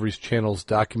Discovery Channel's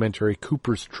documentary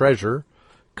Cooper's Treasure.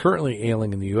 Currently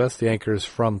ailing in the U.S., the anchor is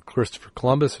from Christopher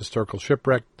Columbus, historical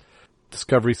shipwreck.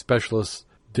 Discovery specialist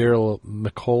Daryl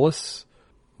Michaelis,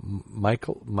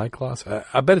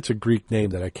 I bet it's a Greek name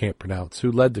that I can't pronounce, who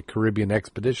led the Caribbean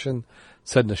expedition,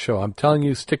 said in the show, "I'm telling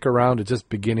you, stick around. It's just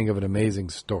the beginning of an amazing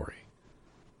story."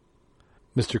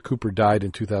 Mr. Cooper died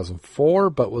in 2004,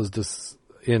 but was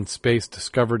in space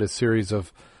discovered a series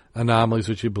of anomalies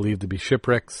which he believed to be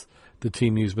shipwrecks. The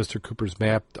team used Mr. Cooper's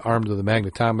map, armed with a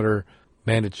magnetometer,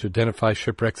 managed to identify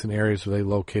shipwrecks in areas where they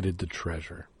located the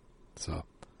treasure.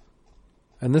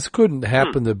 And this couldn't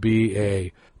happen to be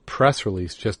a press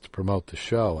release just to promote the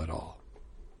show at all.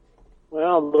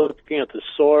 Well, looking at the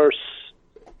source,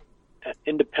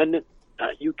 Independent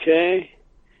UK,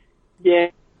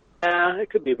 yeah, it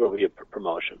could be probably a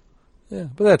promotion. Yeah,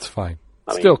 but that's fine.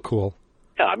 Still cool.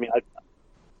 Yeah, I mean,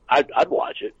 I'd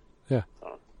watch it. Yeah,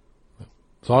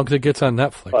 as long as it gets on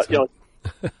Netflix. But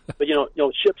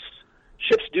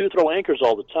ships do throw anchors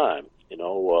all the time.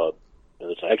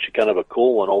 It's actually kind of a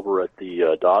cool one over at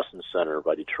the Dawson Center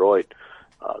by Detroit.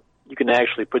 You can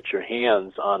actually put your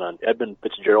hands on an Edmund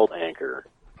Fitzgerald anchor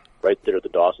right there at the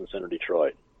Dawson Center,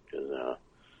 Detroit. Because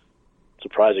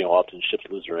surprising how often ships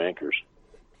lose their anchors.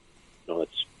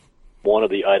 That's one of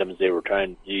the items they were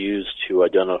trying to use to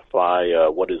identify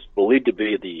what is believed to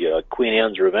be the Queen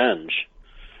Anne's Revenge,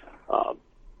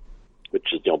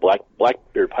 which is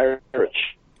Blackbeard pirate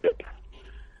ship.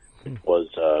 It was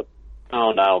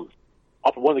found out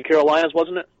off of one of the Carolinas,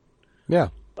 wasn't it? Yeah.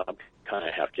 I'm kind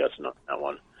of half guessing on that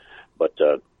one, but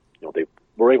they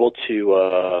were able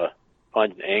to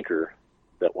find an anchor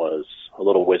that was a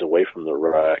little ways away from the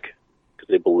wreck because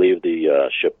they believed the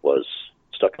ship was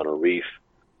stuck on a reef.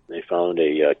 They found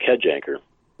a kedge anchor,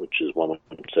 which is one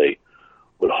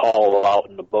would haul out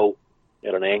in the boat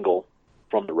at an angle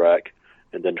from the wreck,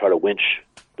 and then try to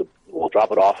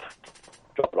drop it off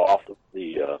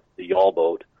the yawl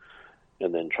boat,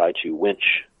 and then try to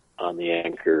winch on the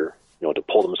anchor, to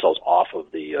pull themselves off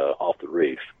the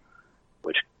reef,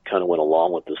 which kind of went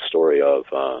along with the story of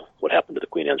what happened to the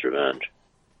Queen Anne's Revenge.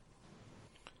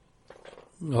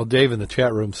 Well, Dave in the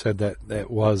chat room said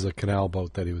that was a canal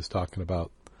boat that he was talking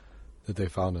about that they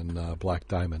found in Black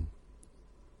Diamond.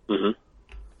 Mm-hmm.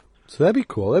 So that'd be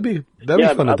cool. That'd be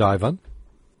fun to dive on.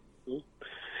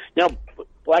 Now,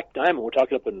 Black Diamond, we're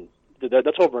talking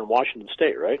that's over in Washington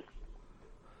State, right?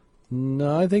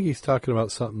 No, I think he's talking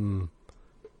about something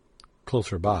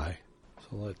closer by.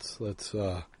 So let's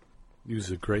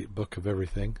use a great book of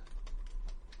everything.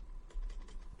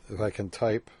 If I can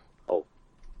type.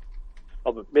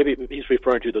 Oh, but maybe he's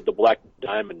referring to the Black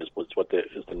Diamond is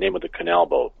the name of the canal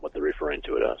boat, what they're referring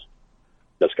to it as.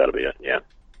 That's got to be it, yeah.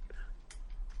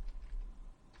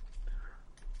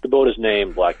 The boat is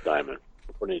named Black Diamond,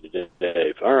 according to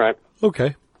Dave. All right.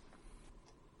 Okay.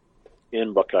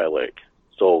 In Buckeye Lake.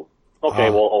 So, okay,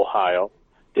 well, Ohio.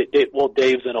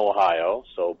 Dave's in Ohio,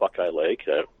 so Buckeye Lake.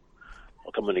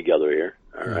 All coming together here.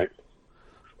 All right.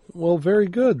 Well, very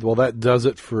good. Well, that does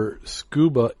it for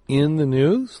Scuba in the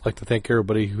News. I'd like to thank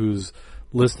everybody who's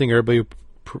listening, everybody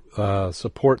who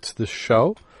supports this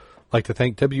show. I'd like to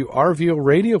thank WRVO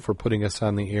Radio for putting us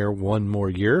on the air one more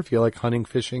year. If you like hunting,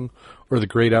 fishing, or the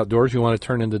great outdoors, you want to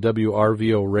turn into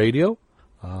WRVO Radio.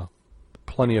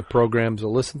 Plenty of programs to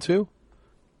listen to.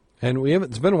 And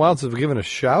it's been a while since we've given a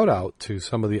shout out to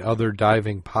some of the other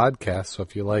diving podcasts. So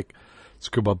if you like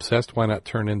Scuba Obsessed, why not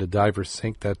turn into Divers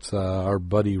Sync? That's our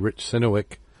buddy Rich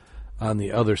Sinowick on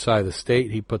the other side of the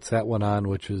state. He puts that one on,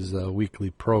 which is a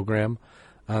weekly program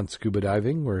on scuba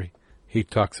diving where he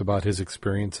talks about his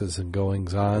experiences and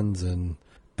goings-ons and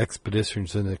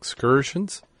expeditions and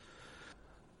excursions.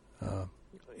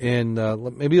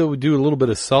 Maybe we'll do a little bit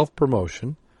of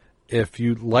self-promotion. If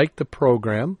you like the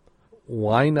program,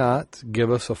 why not give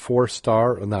us a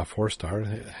 4-star, not 4-star,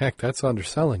 heck, that's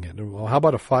underselling it. Well, how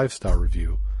about a 5-star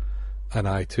review on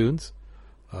iTunes?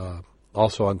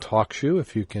 Also on TalkShoe,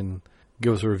 if you can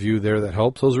give us a review there, that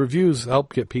helps. Those reviews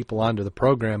help get people onto the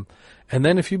program. And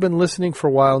then if you've been listening for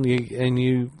a while and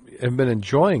you have been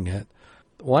enjoying it,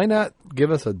 why not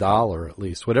give us $1 at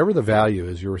least? Whatever the value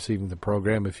is you're receiving the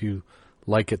program, if you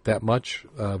like it that much,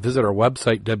 visit our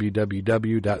website,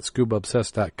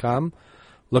 www.scubaobsessed.com.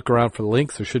 Look around for the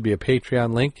links. There should be a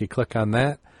Patreon link. You click on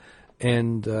that.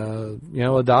 And, $1,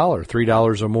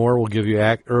 $3 or more will give you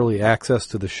early access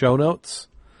to the show notes.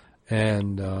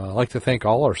 And I'd like to thank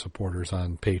all our supporters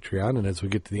on Patreon. And as we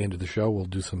get to the end of the show, we'll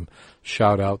do some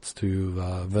shout-outs to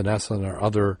Vanessa and our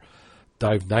other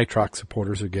Dive Nitrox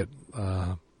supporters who get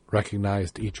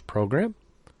recognized each program.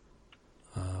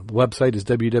 The website is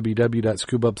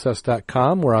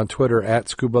www.scubaobsessed.com. We're on Twitter at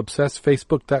ScubaObsessed,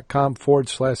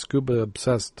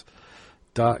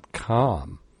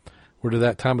 Facebook.com/ScubaObsessed.com. We're to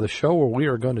that time of the show where we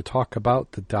are going to talk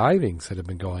about the divings that have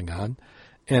been going on.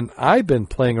 And I've been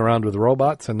playing around with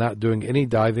robots and not doing any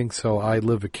diving, so I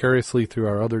live vicariously through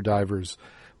our other divers,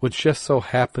 which just so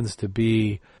happens to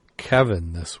be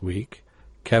Kevin this week.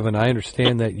 Kevin, I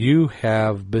understand that you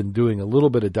have been doing a little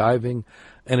bit of diving,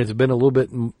 and it's been a little bit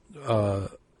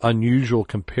unusual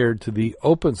compared to the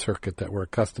open circuit that we're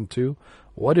accustomed to.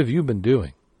 What have you been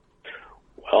doing?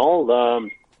 Well,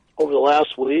 over the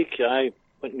last week, I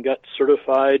went and got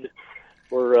certified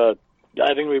for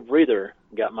diving rebreather.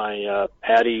 Got my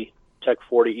PADI Tech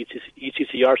 40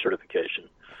 ECCR certification.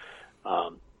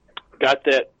 Got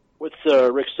that with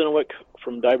Rick Sinowick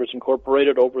from Divers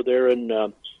Incorporated over there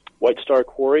in White Star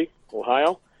Quarry,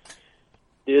 Ohio.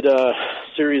 Did a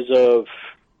series of,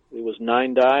 it was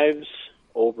 9 dives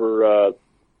over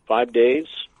 5 days.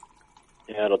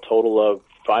 Had a total of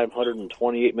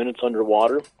 528 minutes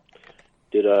underwater.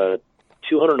 Did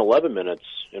 211 minutes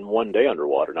in 1 day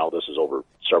underwater. Now this is over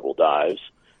several dives.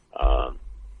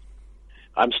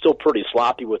 I'm still pretty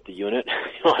sloppy with the unit.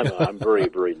 I'm very,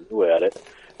 very new at it.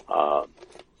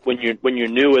 When you're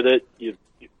new with it,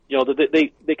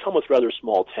 they come with rather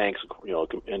small tanks,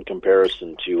 in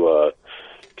comparison to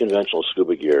conventional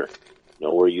scuba gear.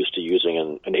 We're used to using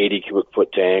an 80 cubic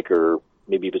foot tank or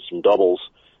maybe even some doubles.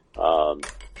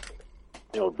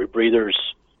 Rebreathers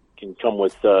can come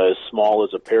with as small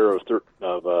as a pair of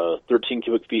 13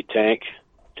 cubic feet tanks.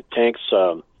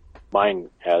 Mine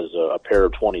has a pair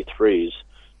of 23s.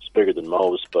 It's bigger than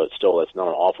most, but still, that's not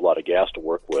an awful lot of gas to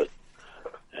work with.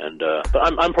 And but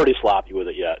I'm pretty sloppy with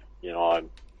it yet.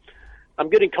 I'm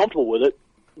getting comfortable with it,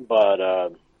 but I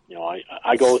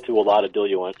go through a lot of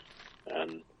diluent,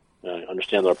 and I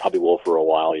understand that I probably will for a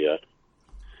while yet.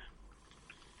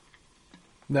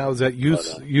 Now, is that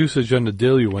usage on the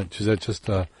diluent? Is that just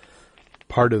a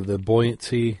part of the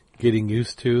buoyancy getting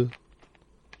used to?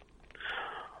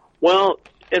 Well,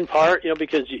 in part,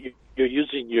 because you're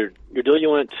using your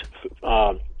diluent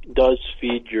does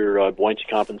feed your buoyancy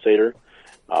compensator.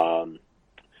 I'll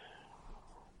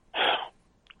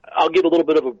give a little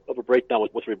bit of a breakdown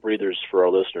with rebreathers for our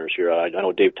listeners here. I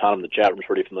know Dave Tom in the chat room is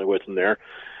pretty familiar with them there.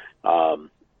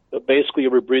 But basically, a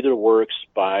rebreather works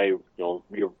by you're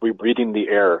rebreathing the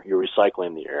air, you're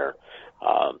recycling the air.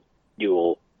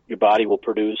 Your body will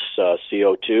produce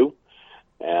CO2,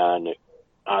 and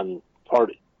on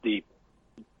part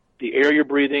the air you're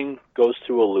breathing goes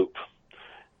through a loop,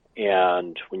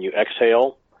 and when you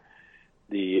exhale,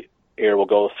 the air will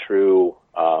go through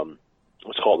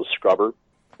what's called a scrubber,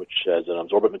 which has an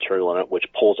absorbent material in it, which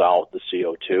pulls out the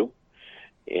CO2,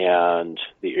 and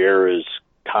the air is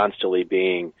constantly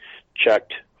being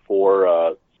checked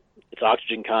for its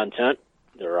oxygen content,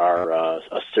 There are a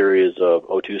series of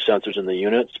O2 sensors in the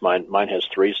units. Mine has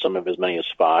 3, some have as many as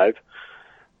 5.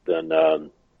 Then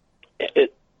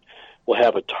it will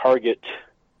have a target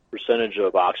percentage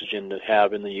of oxygen to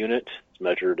have in the unit. It's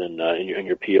measured in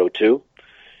your PO2.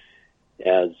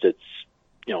 As it's,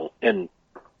 and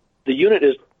the unit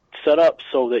is set up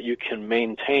so that you can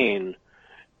maintain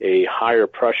a higher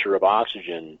pressure of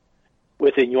oxygen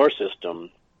within your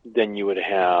system than you would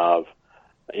have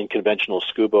in conventional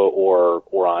scuba or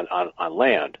on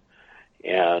land.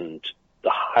 And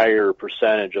the higher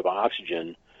percentage of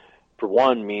oxygen, for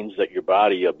one, means that your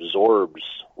body absorbs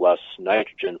less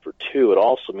nitrogen. For two, it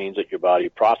also means that your body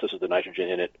processes the nitrogen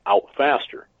in it out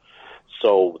faster.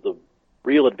 So the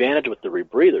real advantage with the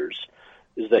rebreathers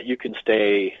is that you can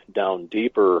stay down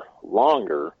deeper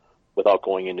longer without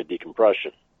going into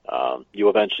decompression. You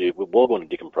eventually will go into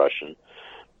decompression,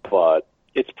 but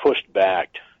it's pushed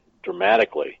back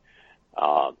dramatically.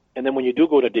 And then when you do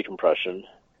go to decompression,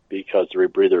 because the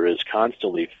rebreather is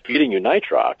constantly feeding you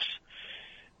nitrox,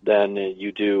 then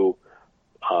you do,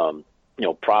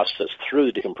 process through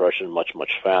the decompression much,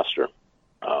 much faster.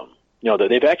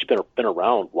 They've actually been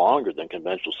around longer than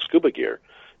conventional scuba gear.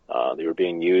 They were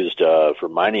being used for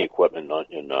mining equipment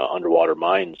in underwater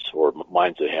mines or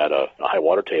mines that had a high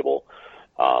water table.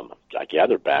 I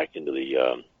gather back into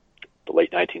the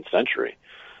late 19th century.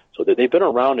 So they've been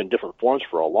around in different forms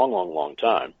for a long, long, long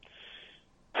time.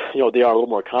 They are a little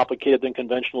more complicated than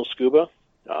conventional scuba.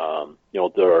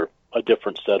 There are a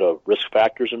different set of risk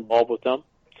factors involved with them.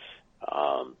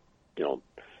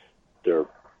 There are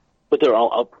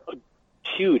all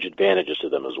huge advantages to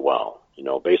them as well.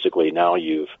 Basically now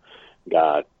you've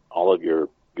got all of your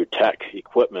tech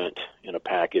equipment in a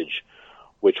package,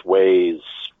 which weighs,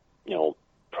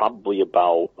 probably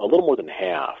about a little more than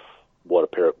half what a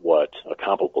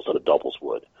comparable set of doubles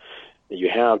would. You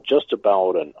have just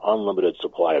about an unlimited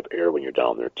supply of air when you're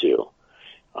down there too.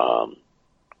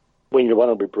 When you're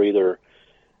running a rebreather,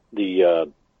 we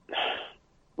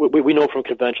know from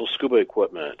conventional scuba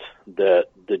equipment that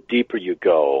the deeper you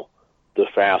go, the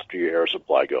faster your air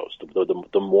supply goes,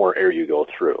 the more air you go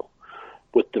through.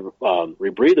 With the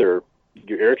rebreather,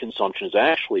 your air consumption is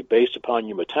actually based upon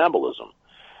your metabolism.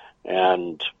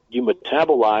 And you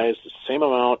metabolize the same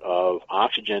amount of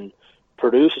oxygen,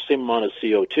 produce the same amount of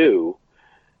CO2,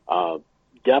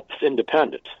 depth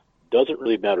independent. Doesn't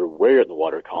really matter where in the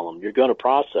water column, you're going to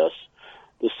process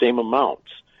the same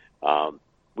amounts.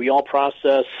 We all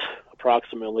process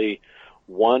approximately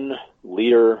 1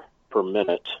 liter per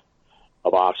minute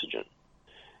of oxygen.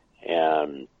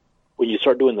 And when you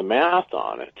start doing the math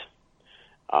on it,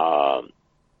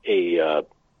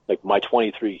 like my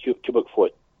 23 cubic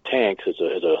foot tank is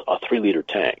a 3-liter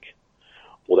tank.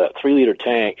 Well, that 3-liter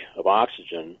tank of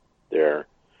oxygen there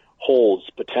holds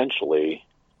potentially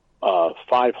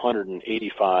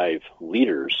 585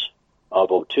 liters of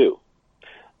O2.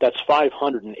 That's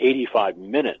 585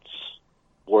 minutes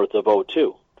worth of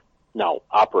O2. Now,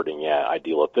 operating at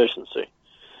ideal efficiency.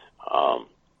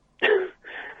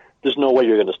 There's no way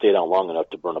you're going to stay down long enough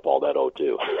to burn up all that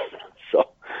O2. So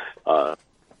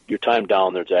your time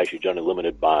down there is actually generally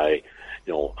limited by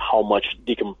how much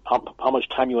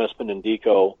time you want to spend in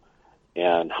deco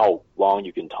and how long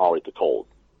you can tolerate the cold.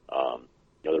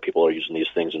 Other people are using these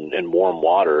things in warm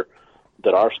water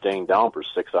that are staying down for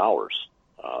 6 hours.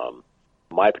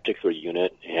 My particular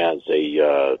unit has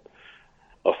a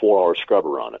 4-hour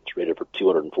scrubber on it. It's rated for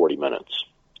 240 minutes,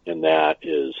 and that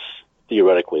is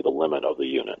theoretically the limit of the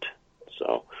unit.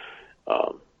 So,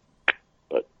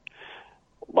 but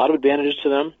a lot of advantages to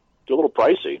them. They're a little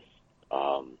pricey.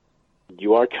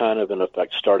 You are kind of, in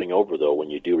effect, starting over, though, when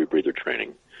you do rebreather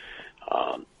training.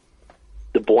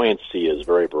 The buoyancy is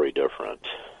very, very different.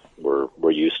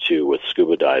 We're used to, with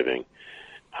scuba diving,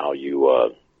 how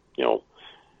you,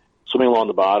 swimming along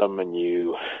the bottom and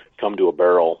you come to a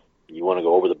barrel. You want to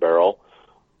go over the barrel,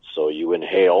 so you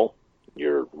inhale,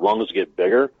 your lungs get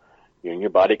bigger, and your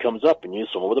body comes up and you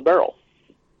swim over the barrel.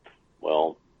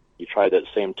 Well, you try that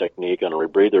same technique on a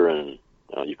rebreather and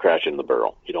you crash in the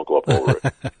barrel. You don't go up over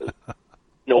it.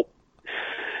 Nope.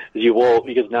 You will,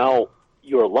 because now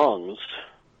your lungs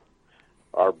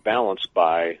are balanced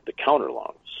by the counter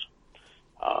lungs.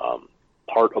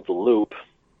 Part of the loop,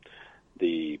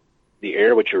 the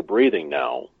air which you're breathing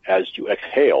now, as you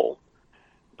exhale,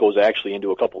 goes actually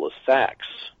into a couple of sacs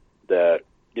that,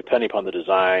 depending upon the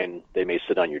design, they may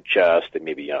sit on your chest, they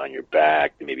may be on your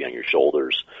back, they may be on your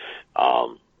shoulders,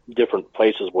 different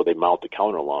places where they mount the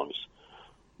counter lungs.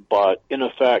 But in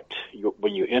effect,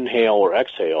 when you inhale or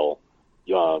exhale,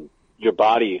 your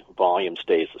body volume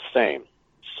stays the same.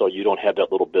 So you don't have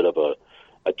that little bit of a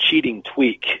cheating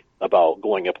tweak about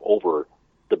going up over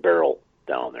the barrel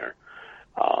down there.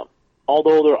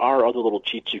 Although there are other little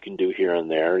cheats you can do here and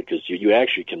there, because you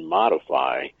actually can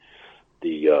modify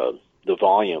the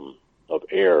volume of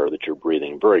air that you're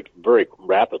breathing very, very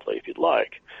rapidly if you'd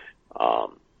like.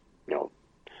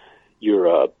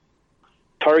 You're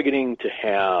targeting to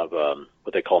have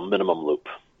what they call minimum loop.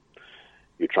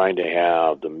 You're trying to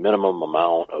have the minimum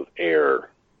amount of air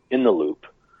in the loop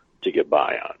to get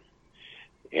by on.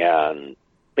 And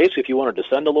basically, if you want to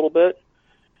descend a little bit,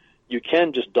 you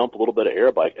can just dump a little bit of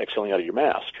air by exhaling out of your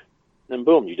mask. Then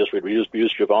boom, you just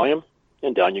reduce your volume,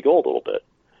 and down you go a little bit.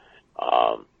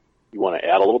 You want to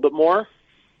add a little bit more?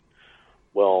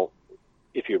 Well,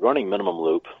 if you're running minimum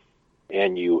loop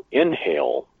and you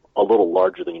inhale a little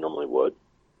larger than you normally would,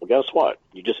 well, guess what?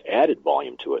 You just added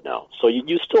volume to it now. So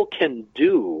you still can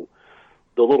do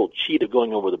the little cheat of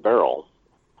going over the barrel,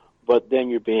 but then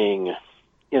you're being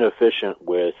inefficient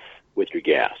with your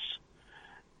gas.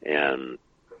 And,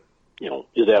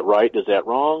 is that right? Is that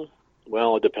wrong?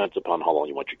 Well, it depends upon how long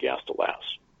you want your gas to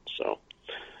last. So,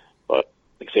 but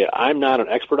like I say, I'm not an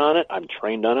expert on it. I'm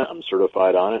trained on it. I'm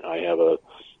certified on it. I have a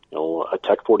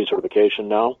Tech 40 certification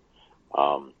now.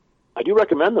 I do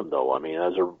recommend them, though. I mean,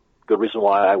 that's a good reason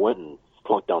why I went and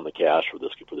plunked down the cash for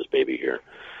this baby here.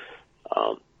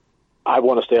 I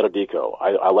want to stay out of deco.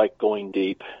 I like going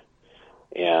deep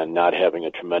and not having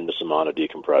a tremendous amount of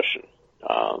decompression.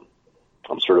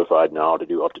 I'm certified now to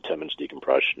do up to 10 minutes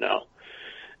decompression now.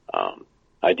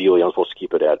 Ideally, I'm supposed to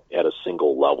keep it at a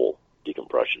single level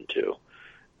decompression too.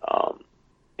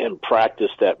 In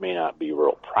practice, that may not be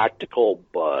real practical,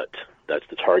 but that's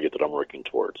the target that I'm working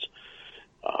towards.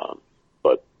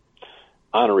 But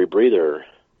on a rebreather,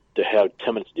 to have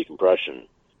 10 minutes decompression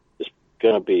is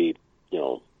going to be,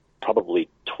 probably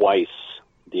twice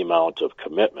the amount of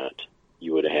commitment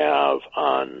you would have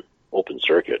on open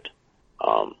circuit,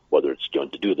 whether it's going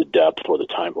to do the depth or the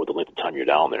time or the length of time you're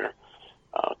down there,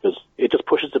 because it just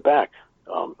pushes it back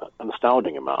an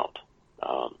astounding amount.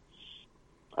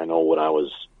 I know when I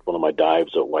was one of my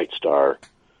dives at White Star,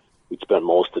 we'd spent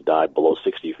most of the dive below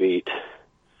 60 feet,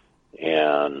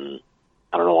 and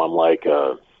I don't know, I'm like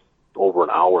over an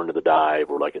hour into the dive,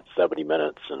 we're like at 70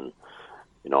 minutes, and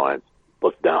I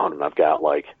look down and I've got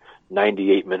like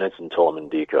 98 minutes until I'm in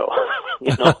deco.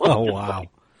 Oh, wow.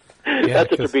 Yeah,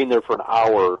 that's after being there for an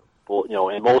hour,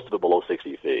 and most of it below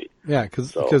 60 feet. Yeah,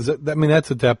 because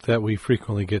that's a depth that we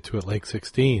frequently get to at Lake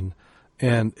 16,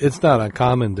 and it's not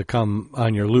uncommon to come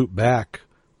on your loop back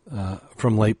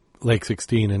from Lake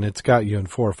 16, and it's got you in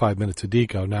 4 or 5 minutes of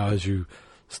deco. Now, as you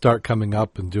start coming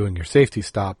up and doing your safety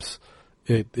stops,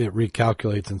 it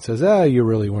recalculates and says, you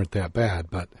really weren't that bad.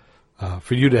 But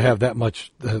for you to have that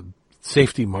much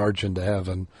safety margin to have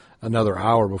another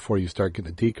hour before you start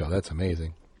getting a deco, that's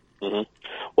amazing. Mm-hmm.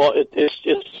 Well, it's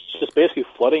just basically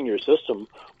flooding your system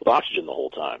with oxygen the whole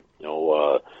time.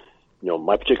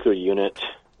 My particular unit,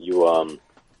 you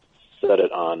set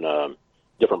it on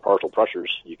different partial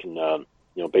pressures. You can,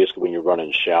 basically when you're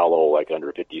running shallow, like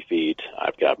under 50 feet,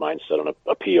 I've got mine set on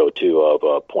a PO2 of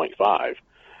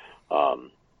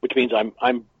 0.5, which means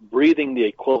I'm breathing the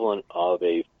equivalent of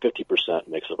a 50%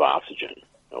 mix of oxygen.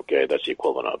 Okay, that's the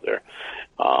equivalent of there.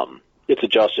 It's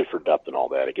adjusted for depth and all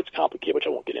that. It gets complicated, which I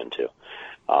won't get into.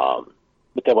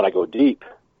 But then when I go deep,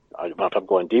 if I'm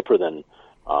going deeper than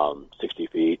 60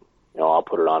 feet, I'll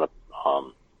put it on a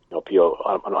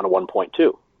on a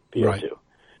 1.2 PO2. Right.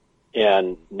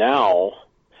 And now,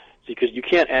 because you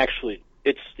can't actually,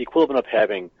 it's the equivalent of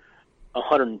having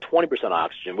 120%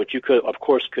 oxygen, which you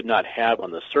could not have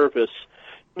on the surface,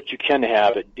 but you can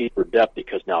have at deeper depth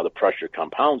because now the pressure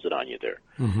compounds it on you there.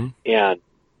 Mm-hmm. And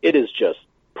it is just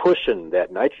pushing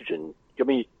that nitrogen. I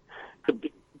mean,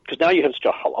 because now you have such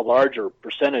a larger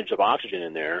percentage of oxygen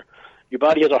in there, your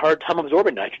body has a hard time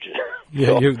absorbing nitrogen. Yeah,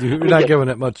 so, you're not giving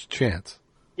it much chance.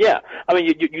 Yeah, I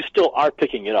mean, you still are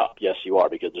picking it up. Yes, you are,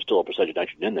 because there's still a percentage of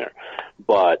nitrogen in there.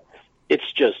 But it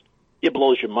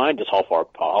blows your mind just how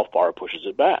far it pushes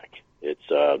it back.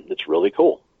 It's really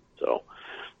cool. So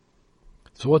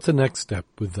what's the next step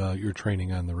with your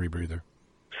training on the rebreather?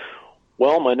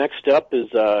 Well, my next step is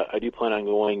I do plan on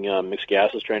going mixed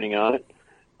gases training on it.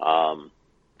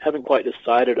 Haven't quite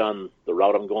decided on the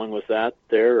route I'm going with that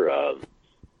there.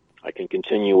 I can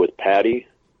continue with PADI,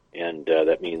 and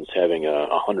that means having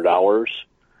 100 hours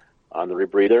on the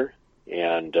rebreather,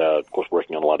 and of course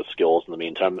working on a lot of skills in the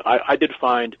meantime. I did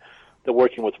find that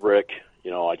working with Rick,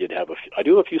 I do have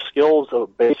a few skills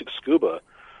of basic scuba,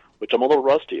 which I'm a little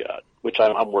rusty at, which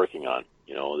I'm working on.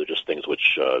 They're just things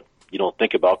which you don't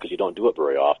think about because you don't do it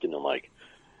very often. And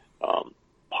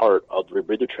part of the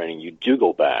rebreather training, you do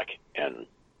go back and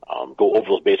go over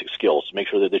those basic skills to make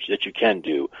sure that you can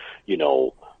do,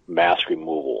 mask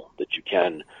removal, that you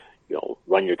can,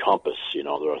 run your compass. There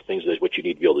are things that what you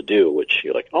need to be able to do, which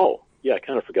you're like, oh, yeah, I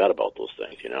kind of forgot about those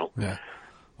things, Yeah.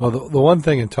 Well, the one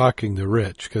thing in talking to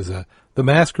Rich, because the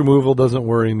mask removal doesn't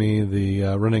worry me,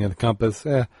 the running of the compass,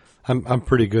 I'm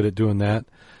pretty good at doing that.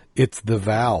 It's the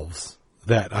valves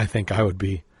that I think I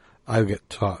get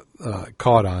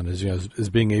caught on is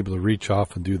being able to reach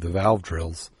off and do the valve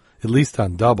drills, at least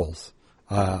on doubles.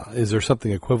 Is there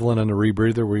something equivalent on a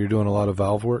rebreather where you're doing a lot of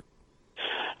valve work?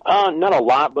 Not a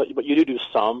lot, but you do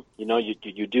some.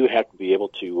 You do have to be able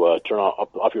to turn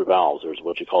off your valves. There's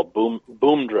what you call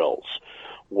boom drills,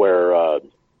 where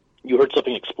you heard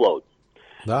something explode.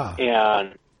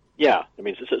 And yeah,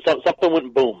 something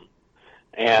went boom.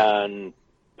 And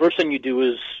first thing you do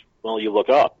is, you look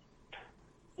up.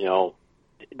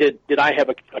 Did I have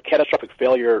a catastrophic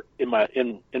failure in my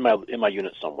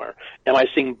unit somewhere? Am I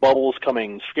seeing bubbles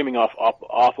screaming off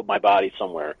of my body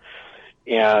somewhere?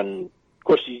 And of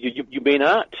course, you may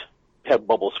not have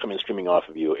bubbles screaming off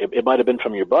of you. It might have been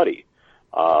from your buddy.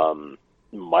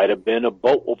 Might have been a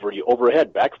boat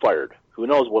overhead backfired. Who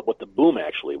knows what the boom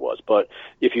actually was? But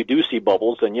if you do see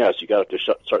bubbles, then yes, you got to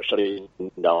start shutting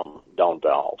down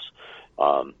valves.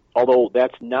 Although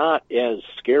that's not as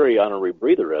scary on a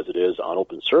rebreather as it is on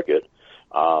open circuit,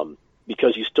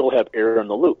 because you still have air in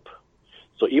the loop.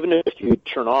 So even if you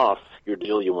turn off your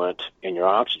diluent and your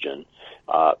oxygen,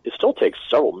 it still takes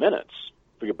several minutes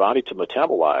for your body to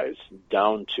metabolize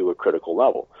down to a critical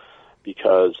level,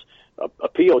 because a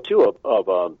PO2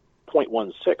 of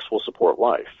 0.16 will support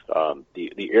life.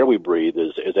 The air we breathe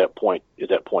is at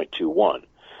 0.21.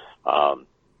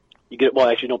 You get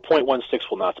 0.16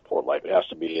 will not support life. It has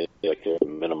to be like a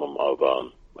minimum of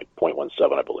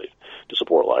 0.17, I believe, to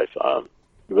support life. You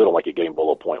really don't like it getting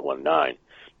below 0.19.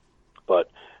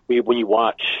 But when you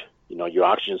watch, your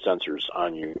oxygen sensors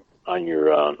on your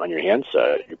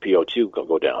handset, your PO2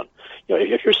 go down.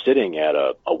 If you're sitting at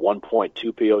a 1.2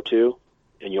 PO2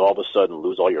 and you all of a sudden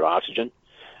lose all your oxygen,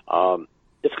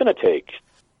 it's going to take,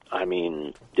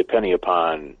 depending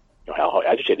upon how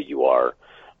agitated you are,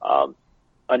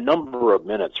 a number of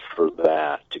minutes for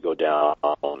that to go down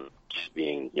to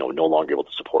being, no longer able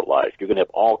to support life. You're going to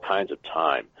have all kinds of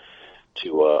time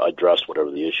to address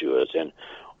whatever the issue is. And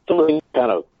something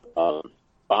kind of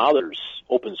bothers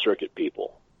open circuit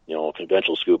people,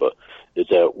 conventional scuba, is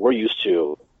that we're used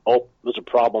to, there's a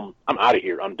problem, I'm out of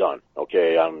here, I'm done.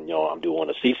 Okay, I'm doing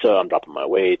a CISA, I'm dropping my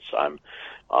weights, I'm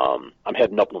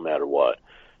heading up no matter what.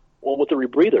 Well, with the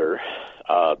rebreather,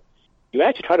 you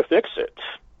actually try to fix it.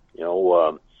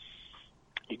 You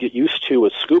get used to,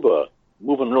 with scuba,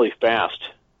 moving really fast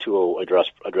to address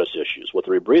issues. With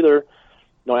the rebreather,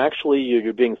 actually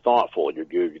you're being thoughtful.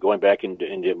 You're going back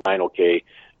into mind. Okay,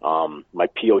 my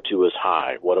PO2 is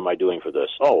high. What am I doing for this?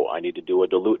 Oh, I need to do a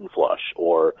diluent flush,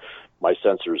 or my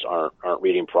sensors aren't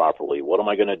reading properly. What am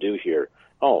I going to do here?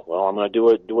 Oh, well, I'm going to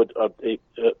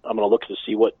I'm going to look to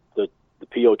see what the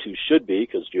PO2 should be,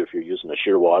 because if you're using a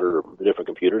shear water or different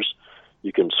computers,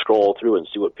 you can scroll through and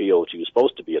see what PO2 is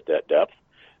supposed to be at that depth,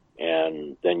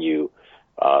 and then you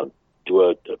do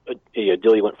a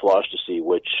diluent flush to see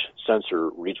which sensor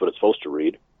reads what it's supposed to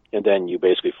read, and then you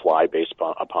basically fly based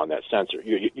upon that sensor.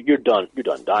 You're done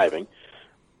diving,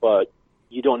 but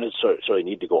you don't necessarily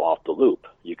need to go off the loop.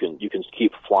 You can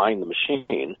keep flying the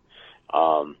machine,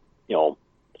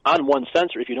 on one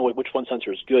sensor if you know which one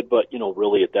sensor is good. But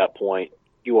really at that point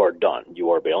you are done.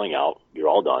 You are bailing out. You're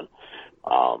all done.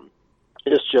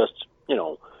 It's just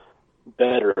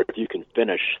better if you can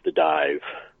finish the dive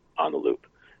on the loop,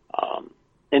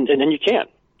 and then you can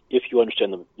if you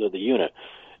understand the unit.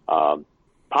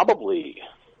 Probably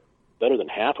better than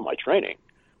half of my training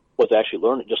was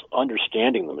actually just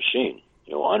understanding the machine.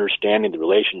 Understanding the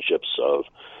relationships of,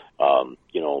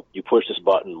 you push this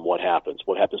button, what happens?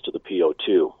 What happens to the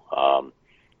PO2?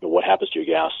 What happens to your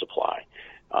gas supply?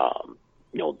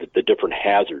 The different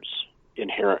hazards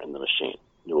inherent in the machine.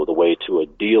 The way to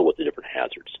deal with the different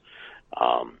hazards.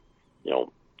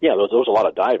 There was a lot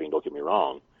of diving, don't get me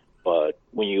wrong, but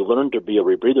when you learn to be a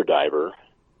rebreather diver,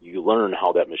 you learn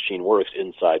how that machine works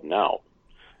inside and out.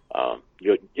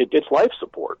 It's life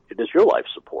support. It is your life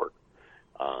support.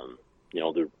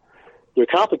 They're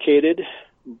complicated,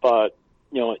 but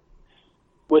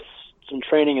with some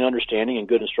training and understanding and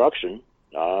good instruction,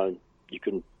 you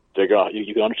can figure out,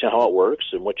 you can understand how it works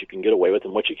and what you can get away with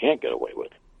and what you can't get away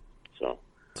with.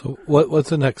 So what's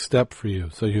the next step for you?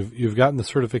 So you've gotten the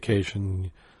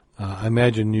certification. I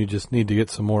imagine you just need to get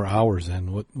some more hours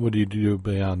in. What do you do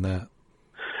beyond that?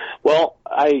 Well,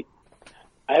 I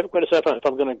haven't quite decided if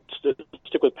I'm going to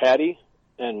stick with PADI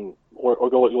or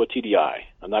go with TDI.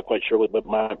 I'm not quite sure what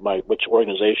which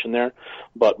organization there,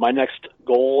 but my next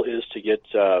goal is to get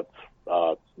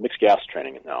mixed gas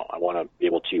training now. I want to be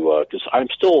able to, because I'm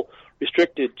still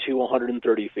restricted to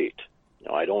 130 feet.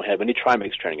 I don't have any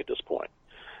trimix training at this point.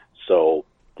 So,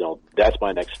 that's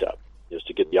my next step, is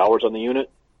to get the hours on the unit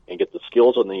and get the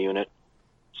skills on the unit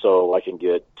so I can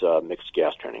get mixed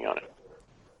gas training on it.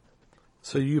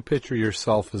 So you picture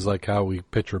yourself as like how we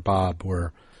picture Bob,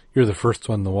 where you're the first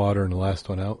one in the water and the last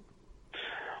one out?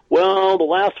 Well, the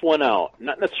last one out,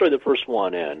 not necessarily the first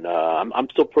one in. I'm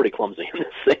still pretty clumsy in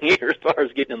this thing here as far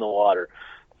as getting in the water.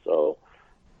 So,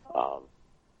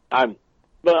 I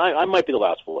might be the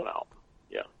last one out.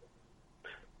 Yeah.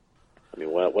 I mean,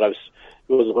 what I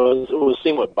was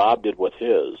seeing what Bob did with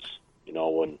his.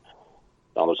 When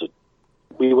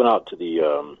we went out to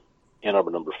the Ann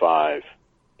Arbor number 5,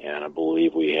 and I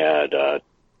believe we had at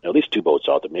least 2 boats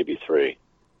out there, maybe 3.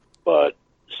 But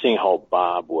seeing how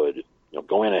Bob would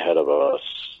go in ahead of us.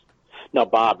 Now,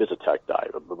 Bob is a tech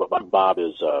diver, but Bob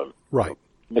is right.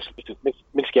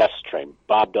 Mixed gas train.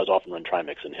 Bob does often run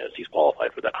trimix in his. He's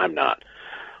qualified for that. I'm not.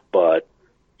 But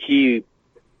he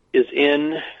is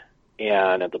in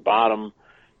and at the bottom,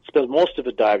 spends most of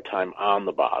the dive time on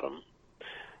the bottom,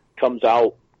 comes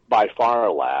out by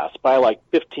far last, by like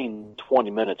 15,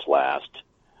 20 minutes last.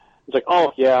 He's like,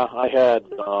 oh, yeah, I had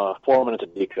 4 minutes of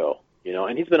deco.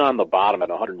 And he's been on the bottom at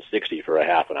 160 for a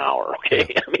half an hour,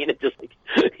 okay? I mean, it just,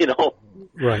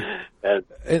 Right.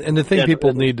 And the thing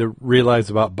people need to realize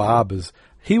about Bob is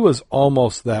he was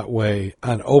almost that way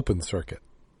on open circuit.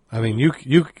 I mean,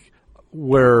 you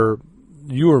where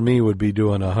you or me would be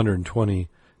doing 120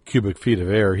 cubic feet of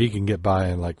air, he can get by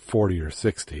in like 40 or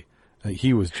 60.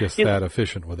 He was just that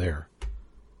efficient with air.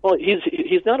 Well,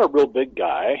 he's not a real big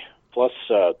guy. Plus,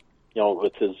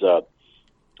 with his...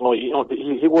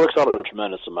 he works out a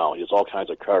tremendous amount. He has all kinds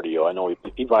of cardio. I know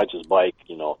he rides his bike,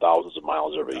 thousands of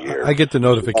miles every year. I get the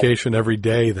notification every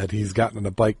day that he's gotten on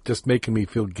a bike, just making me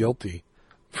feel guilty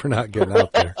for not getting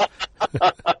out there.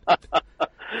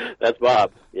 That's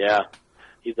Bob. Yeah,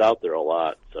 he's out there a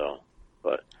lot. So,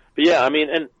 but yeah, I mean,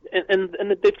 and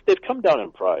they've come down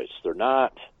in price. They're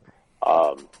not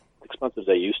expensive as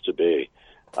they used to be.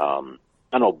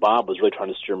 I know Bob was really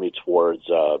trying to steer me towards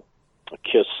a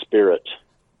KISS Spirit.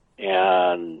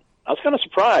 And I was kind of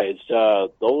surprised.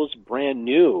 Those brand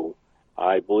new,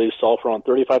 I believe, sell for around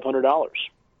 $3,500.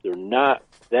 They're not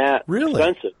that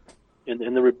expensive in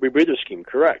the rebreather scheme.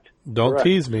 Correct. Don't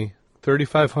tease me.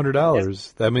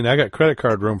 $3,500. Yeah. I mean, I got credit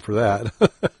card room for that.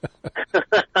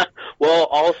 Well,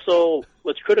 also,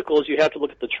 what's critical is you have to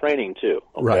look at the training too.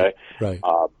 Okay. Right.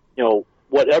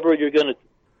 Whatever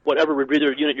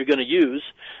rebreather unit you're going to use,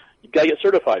 you've got to get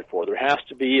certified for. There has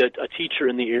to be a teacher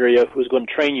in the area who's going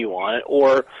to train you on it,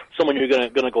 or someone you're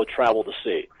going to go travel to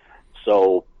see.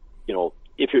 So,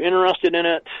 if you're interested in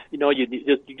it,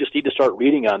 you just need to start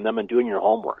reading on them and doing your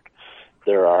homework.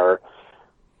 There are,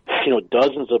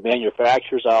 dozens of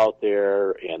manufacturers out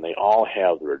there, and they all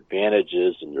have their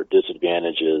advantages and their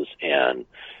disadvantages, and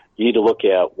you need to look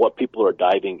at what people are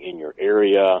diving in your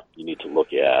area. You need to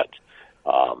look at,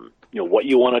 what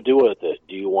you want to do with it.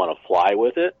 Do you want to fly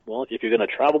with it? Well, if you're going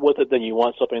to travel with it, then you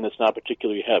want something that's not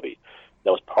particularly heavy.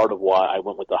 That was part of why I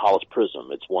went with the Hollis Prism.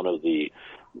 It's one of the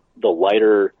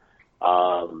lighter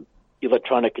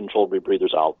electronic controlled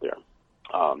rebreathers out there.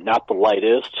 Not the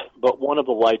lightest, but one of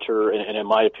the lighter, and in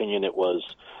my opinion, it was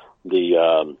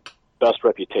the best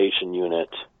reputation unit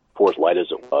for as light as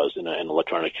it was in an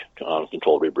electronic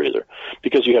controlled rebreather,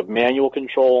 because you have manual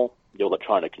control, the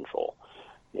electronic control.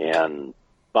 And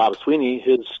Bob Sweeney,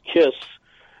 his KISS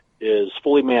is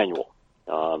fully manual.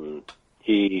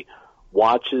 He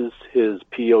watches his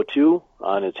PO2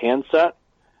 on his handset,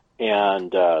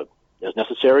 and as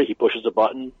necessary, he pushes a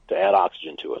button to add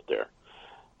oxygen to it there.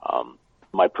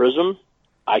 My Prism,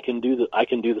 I can do the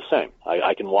same.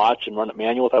 I can watch and run it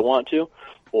manual if I want to,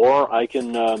 or I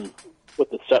can put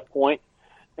the set point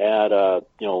at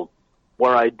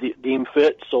where I deem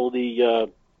fit, so the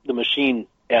machine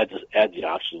adds the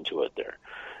oxygen to it there.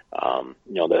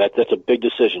 That's a big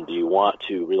decision. Do you want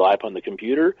to rely upon the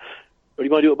computer, or do you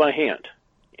want to do it by hand,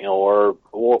 or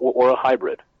a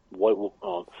hybrid?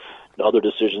 The other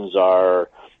decisions are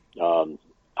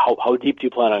how deep do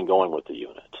you plan on going with the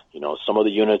unit? Some of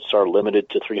the units are limited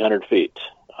to 300 feet.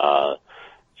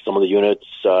 Some of the units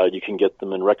you can get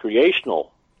them in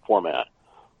recreational format,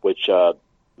 which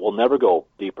will never go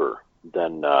deeper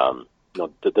than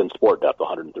sport depth,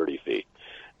 130 feet.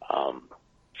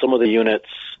 Some of the units,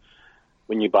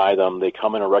 when you buy them, they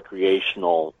come in a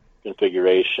recreational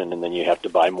configuration, and then you have to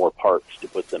buy more parts to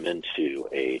put them into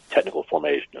a technical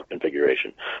formation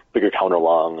configuration, bigger counter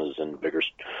lungs and bigger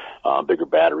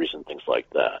batteries and things like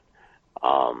that.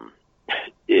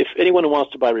 If anyone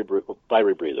wants to buy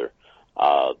rebreather,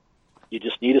 you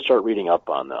just need to start reading up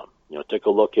on them. Take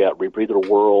a look at Rebreather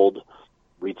World,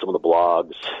 read some of the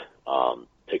blogs,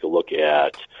 take a look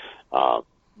at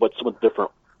what some of the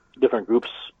different groups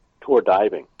who are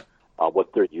diving,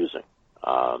 what they're using.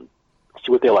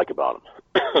 See what they like about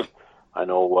them. I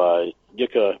know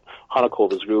Jukka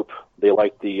Hanakova's group, they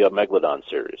like the Megalodon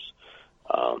series.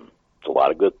 There's a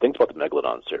lot of good things about the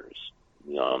Megalodon series.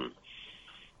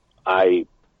 I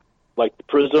like the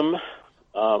Prism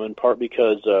in part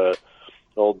because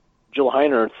Jill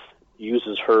Heinerth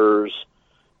uses hers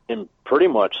in pretty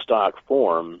much stock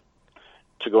form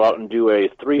to go out and do a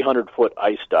 300-foot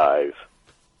ice dive,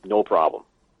 no problem.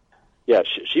 Yeah,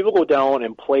 she will go down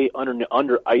and play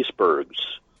under icebergs,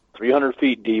 300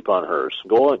 feet deep on hers.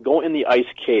 Go in the ice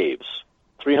caves,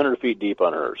 300 feet deep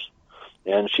on hers.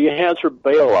 And she has her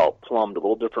bailout plumbed a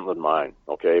little different than mine,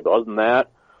 okay? But other than that,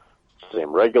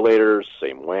 same regulators,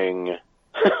 same wing.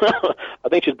 I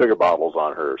think she's bigger bottles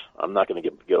on hers. I'm not going to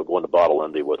go into bottle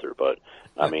envy with her, but,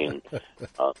 I mean,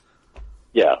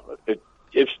 yeah,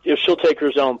 if she'll take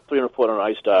hers down 300 foot on an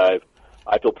ice dive,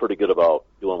 I feel pretty good about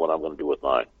doing what I'm going to do with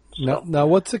mine. So. Now,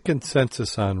 what's the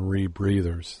consensus on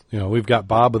rebreathers? We've got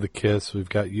Bob of the Kiss. We've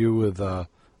got you with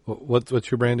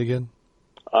what's your brand again?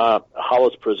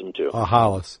 Hollis Prism 2.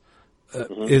 Hollis.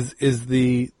 Is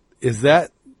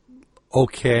that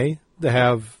okay to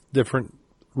have different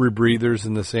rebreathers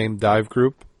in the same dive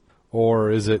group, or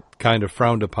is it kind of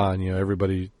frowned upon?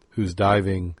 Everybody who's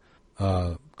diving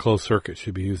closed circuit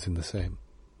should be using the same.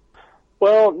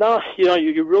 Well, no,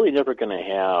 you're really never going to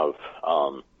have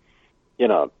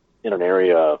in an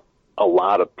area a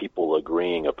lot of people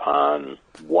agreeing upon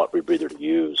what rebreather to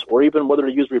use, or even whether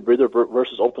to use rebreather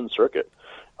versus open circuit.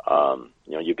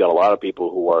 You've got a lot of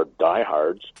people who are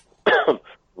diehards,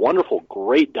 wonderful,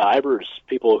 great divers,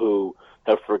 people who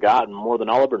have forgotten more than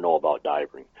I'll ever know about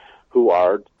diving, who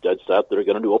are dead set they're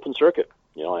going to do open circuit,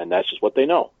 and that's just what they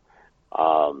know.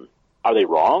 Are they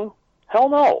wrong? Hell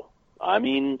no. I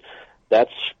mean,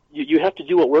 you have to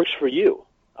do what works for you.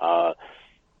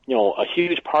 A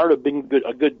huge part of being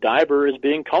a good diver is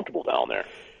being comfortable down there,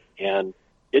 and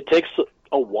it takes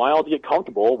a while to get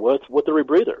comfortable with the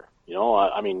rebreather.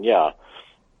 I mean, yeah,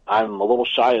 I'm a little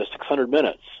shy of 600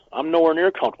 minutes. I'm nowhere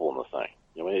near comfortable in the thing.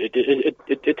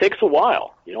 It takes a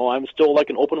while. I'm still like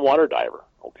an open water diver.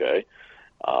 Okay,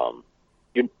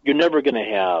 you're never going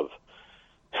to have,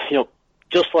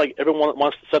 just like everyone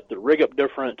wants to set the rig up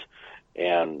different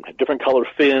and different color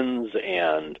fins,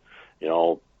 and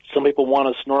some people want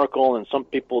a snorkel and some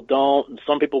people don't, and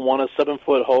some people want a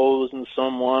 7-foot hose and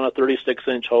some want a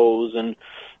 36-inch hose, and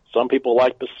some people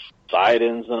like the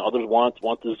Poseidons and others want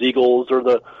the Ziegels or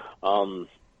the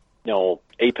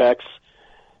Apex.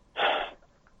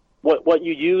 What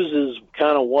you use is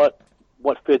kind of what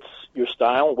fits your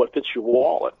style, what fits your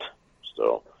wallet.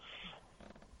 So,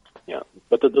 yeah,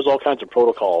 but there's all kinds of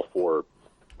protocol for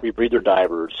rebreather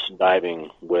divers diving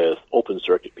with open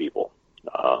circuit people.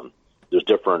 There's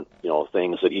different,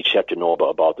 things that each have to know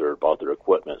about their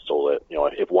equipment, so that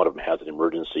if one of them has an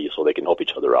emergency, so they can help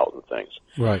each other out and things.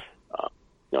 Right.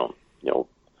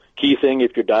 Key thing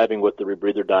if you're diving with the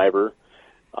rebreather diver,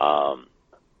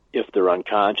 if they're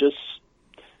unconscious,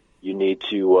 you need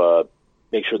to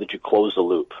make sure that you close the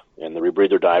loop, and the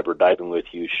rebreather diver diving with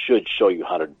you should show you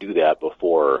how to do that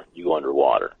before you go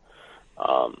underwater.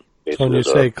 So when you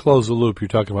say close the loop, you're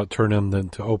talking about turn them then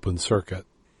to open circuit.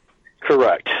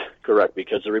 Correct,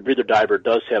 because the rebreather diver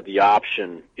does have the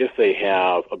option, if they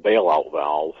have a bailout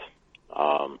valve,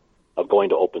 of going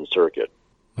to open circuit.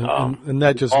 And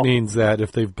that just means that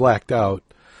if they've blacked out,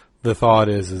 the thought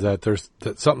is that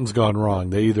that something's gone wrong.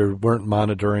 They either weren't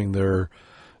monitoring their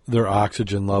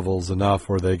oxygen levels enough,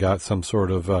 or they got some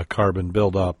sort of carbon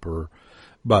buildup,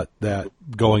 but that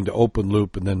going to open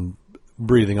loop and then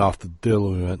breathing off the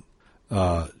diluent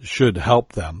should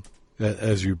help them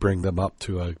as you bring them up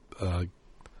to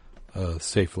a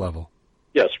safe level.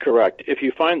 Yes, correct. If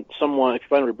you find a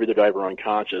rebreather diver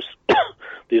unconscious,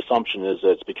 the assumption is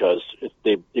that it's because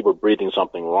they were breathing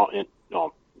something wrong.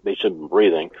 They shouldn't be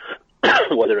breathing,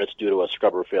 whether it's due to a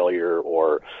scrubber failure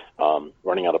or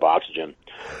running out of oxygen.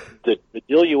 The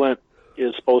diluent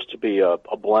is supposed to be a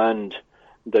blend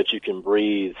that you can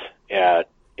breathe at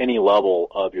any level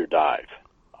of your dive,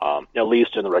 at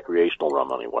least in the recreational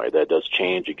realm anyway. That does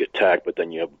change. You get tech, but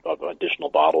then you have additional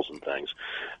bottles and things.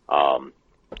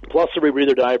 Plus, the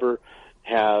rebreather diver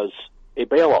has a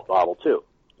bailout bottle, too.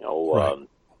 Right.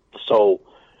 So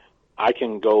I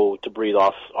can go to breathe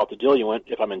off the diluent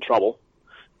if I'm in trouble.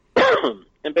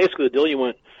 And basically, the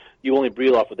diluent, you only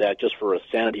breathe off of that just for a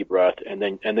sanity breath, and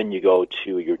then you go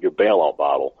to your bailout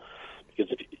bottle,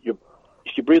 because if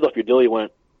you breathe off your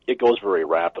diluent, it goes very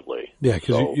rapidly. Yeah,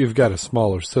 because you've got a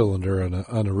smaller cylinder on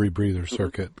a rebreather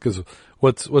circuit. Because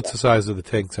what's the size of the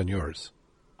tanks on yours?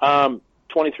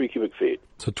 23 cubic feet.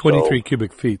 So 23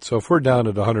 cubic feet. So if we're down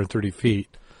at 130 feet,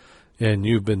 and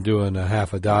you've been doing a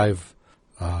half a dive,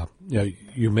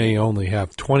 you may only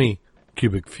have 20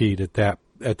 cubic feet at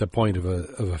the point of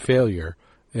a failure,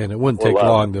 and it wouldn't take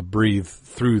long to breathe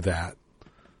through that.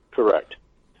 Correct.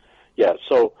 Yeah.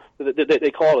 So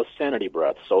they call it a sanity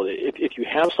breath. So if you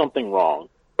have something wrong,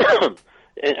 and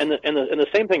the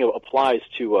same thing applies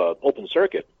to open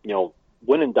circuit.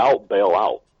 When in doubt, bail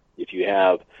out. If you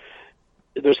have,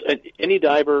 any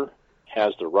diver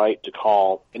has the right to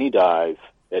call any dive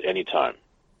at any time.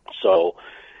 So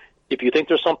if you think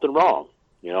there's something wrong,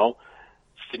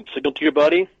 signal to your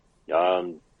buddy.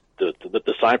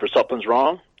 The sign for something's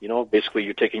wrong. Basically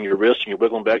you're taking your wrist and you're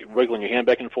wiggling your hand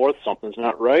back and forth. Something's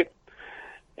not right,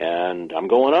 and I'm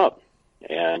going up,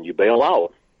 and you bail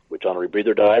out. Which on a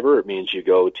rebreather diver, it means you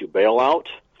go to bail out.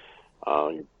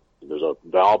 There's a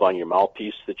valve on your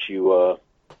mouthpiece that you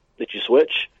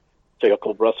switch. Take a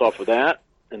couple breaths off of that,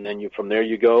 and then from there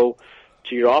you go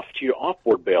to your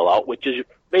offboard bailout, which is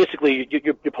basically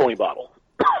your pony bottle.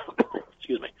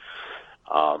 Excuse me.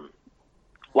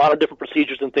 A lot of different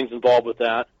procedures and things involved with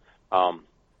that.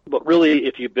 But really,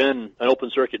 if you've been an open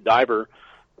circuit diver,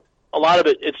 a lot of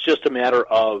it's just a matter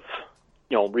of,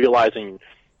 realizing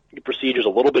your procedure's a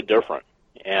little bit different,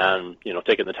 and,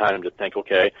 taking the time to think,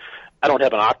 okay, I don't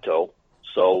have an octo,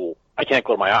 so I can't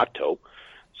go to my octo,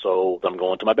 so I'm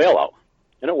going to my bailout.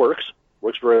 And it works.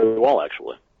 Works very well,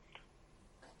 actually.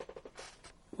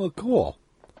 Well, cool.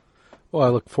 Well, I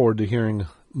look forward to hearing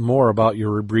more about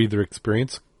your rebreather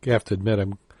experience. I have to admit,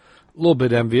 I'm a little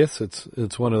bit envious.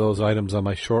 It's one of those items on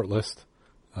my short list.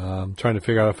 I'm trying to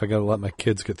figure out if I got to let my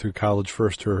kids get through college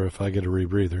first, or if I get a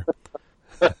rebreather.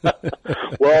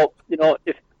 Well,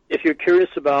 if you're curious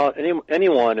about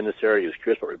anyone in this area who's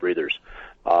curious about rebreathers,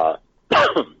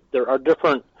 there are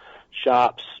different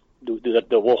shops that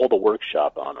will hold a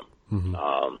workshop on them. Mm-hmm.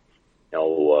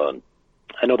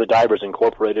 I know the Divers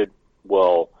Incorporated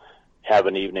will have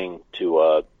an evening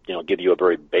to give you a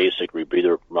very basic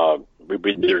rebreather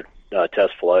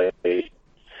test flight.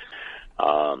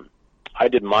 I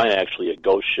did mine actually at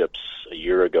Ghost Ships a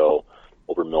year ago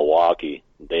over in Milwaukee.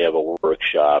 They have a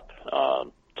workshop.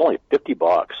 It's only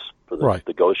 $50 for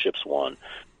the Ghost Ships one,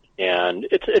 and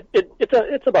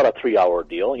it's about a 3-hour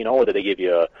deal. Where they give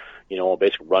you a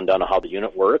basic rundown of how the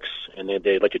unit works, and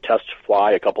they let you test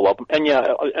fly a couple of them. And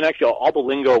and actually all the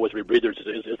lingo with rebreathers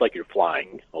is like you're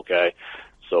flying. Okay,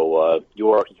 so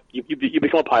you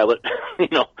become a pilot.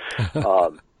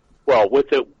 Well,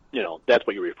 with it, that's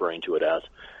what you're referring to it as.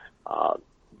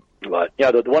 But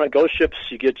yeah, the one at Ghost Ships,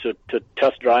 you get to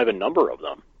test drive a number of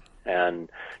them, and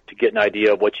to get an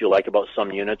idea of what you like about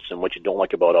some units and what you don't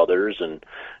like about others. And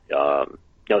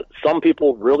some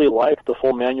people really like the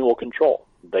full manual control.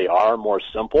 They are more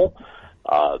simple.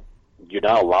 You're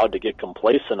not allowed to get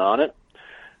complacent on it,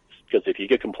 because if you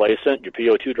get complacent, your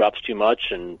PO2 drops too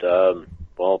much, and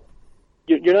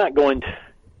you're not going to.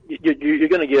 You're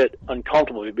going to get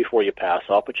uncomfortable before you pass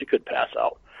out, but you could pass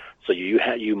out. So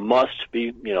you must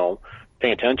be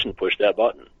paying attention, push that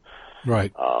button.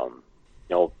 Right.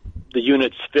 The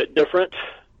units fit different.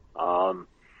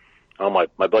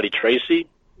 My buddy Tracy,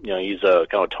 he's a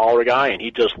kind of taller guy, and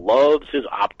he just loves his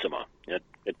Optima.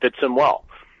 It fits him well.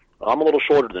 I'm a little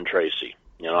shorter than Tracy.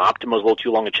 Optima's a little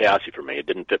too long a chassis for me. It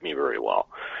didn't fit me very well.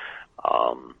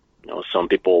 Some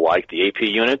people like the AP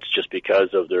units just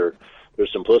because of their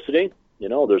simplicity.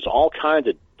 There's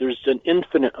there's an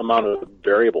infinite amount of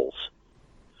variables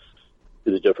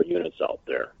to the different units out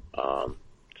there.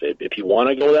 If you want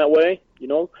to go that way,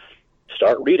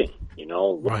 start reading,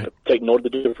 take note of the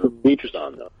different features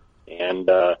on them. And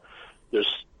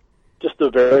there's just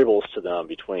the variables to them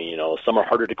between, some are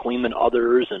harder to clean than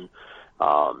others, and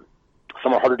some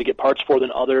are harder to get parts for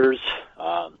than others.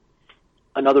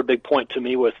 Another big point to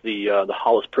me with the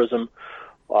Hollis Prism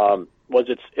was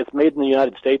it's made in the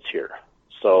United States here,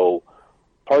 so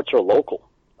parts are local.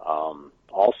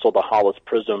 Also, the Hollis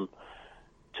Prism,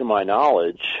 to my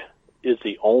knowledge, is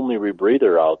the only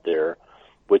rebreather out there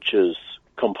which is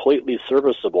completely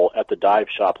serviceable at the dive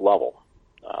shop level.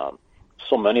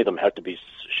 So many of them have to be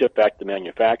shipped back to the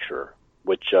manufacturer,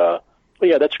 which,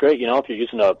 that's great. If you're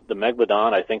using the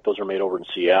Megalodon, I think those are made over in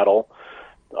Seattle.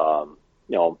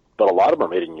 But a lot of them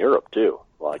are made in Europe too.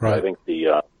 I think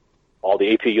the all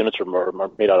the AP units are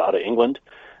made out of England.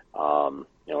 Then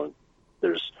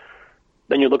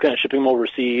you're looking at shipping them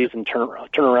overseas and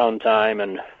turnaround time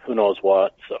and who knows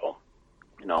what. So,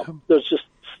 there's just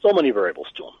so many variables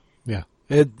to them. Yeah.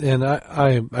 And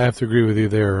I have to agree with you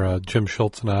there. Jim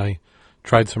Schultz and I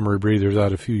tried some rebreathers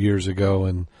out a few years ago,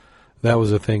 and that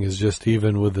was the thing, is just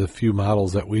even with the few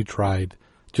models that we tried,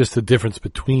 just the difference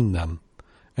between them.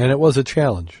 And it was a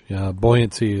challenge.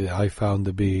 Buoyancy I found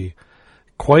to be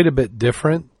quite a bit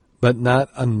different, but not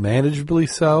unmanageably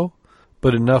so,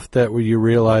 but enough that where you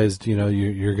realized,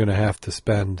 you're going to have to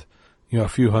spend, a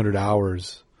few hundred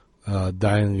hours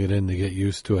dialing it in to get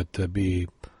used to it to be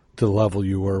to the level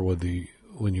you were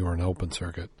when you were in open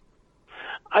circuit.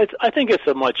 I think it's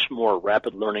a much more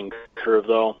rapid learning curve,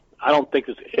 though. I don't think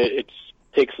it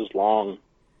takes as long,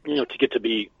 to get to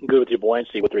be good with your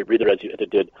buoyancy with the rebreather as it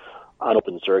did on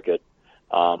open circuit.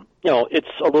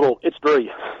 It's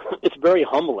very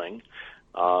humbling.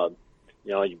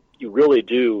 You really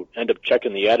do end up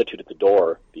checking the attitude at the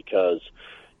door because,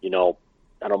 I know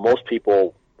most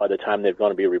people, by the time they're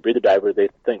going to be a rebreather diver, they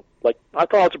think, like, I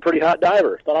thought I was a pretty hot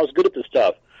diver. Thought I was good at this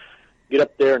stuff. Get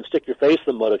up there and stick your face in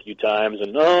the mud a few times,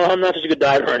 and I'm not such a good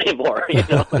diver anymore. It's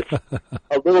a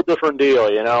little different deal,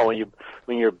 when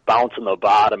you're bouncing the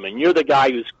bottom, and you're the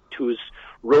guy who's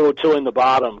rotoing the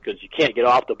bottom because you can't get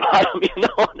off the bottom,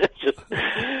 And it's just,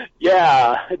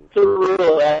 it's a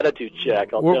real attitude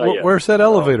check. I'll tell you. Where's that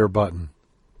elevator button?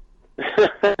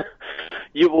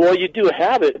 You do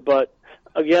have it, but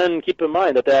again, keep in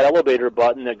mind that elevator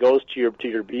button that goes to your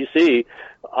BC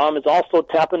is also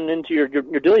tapping into your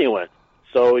diluent.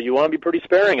 So you want to be pretty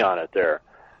sparing on it there.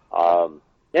 Go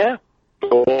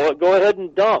ahead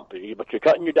and dump, but you're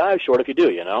cutting your dive short if you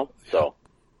do, So.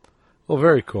 Well,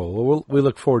 very cool. Well, we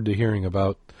look forward to hearing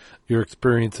about your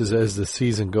experiences as the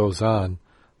season goes on.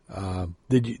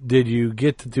 Did you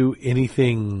get to do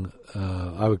anything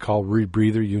I would call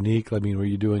rebreather unique? I mean, were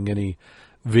you doing any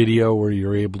video where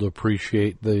you're able to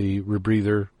appreciate the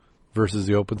rebreather versus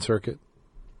the open circuit?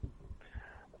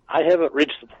 I haven't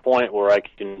reached the point where I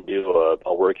can do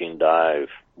a working dive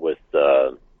with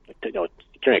carrying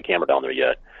a camera down there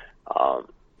yet.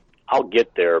 I'll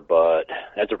get there, but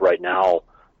as of right now,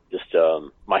 just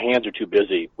my hands are too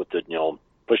busy with the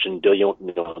pushing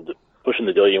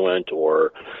the diluent,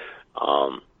 or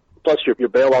plus your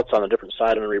bailout's on a different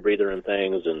side of the rebreather and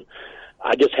things, and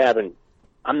I just haven't.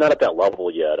 I'm not at that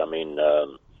level yet. I mean,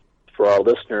 for our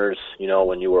listeners,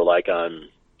 when you were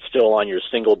still on your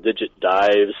single-digit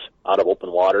dives out of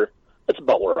open water, that's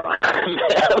about where I'm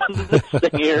at this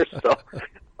thing here. So,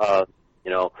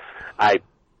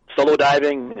 solo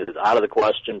diving is out of the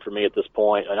question for me at this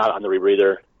point. Not on the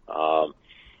rebreather.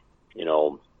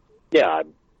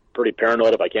 I'm pretty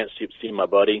paranoid if I can't see my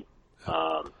buddy.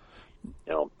 I'm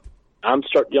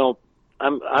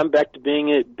back to being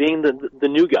the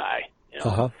new guy.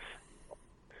 Uh-huh.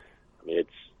 I mean,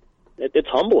 it's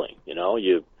humbling.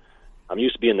 I'm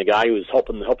used to being the guy who was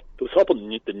helping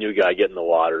the new guy get in the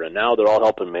water, and now they're all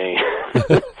helping me.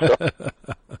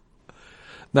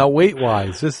 Now,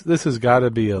 weight-wise, this has got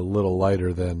to be a little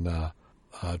lighter than a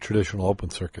traditional open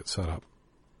circuit setup.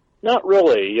 Not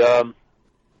really.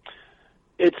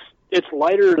 It's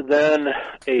lighter than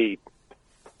a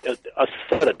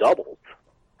set of doubles.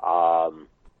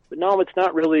 But no, it's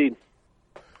not really.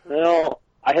 Well,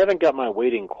 I haven't got my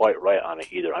weighting quite right on it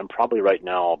either. I'm probably right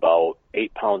now about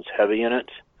 8 pounds heavy in it.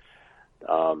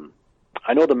 I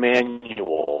know the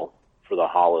manual for the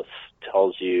Hollis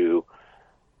tells you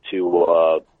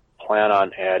to plan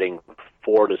on adding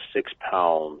 4 to 6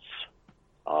 pounds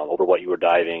over what you were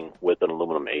diving with an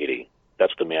aluminum 80.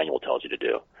 That's what the manual tells you to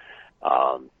do.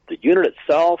 The unit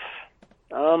itself,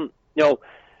 I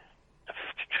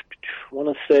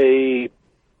want to say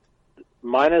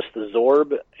minus the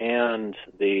Zorb and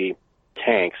the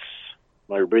tanks,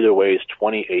 my rebreather weighs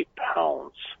 28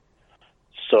 pounds.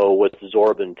 So with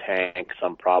Zorb and tanks,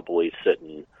 I'm probably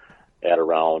sitting at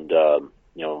around,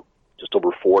 just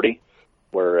over 40,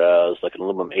 whereas like an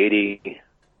aluminum 80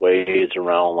 weighs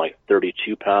around like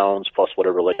 32 pounds plus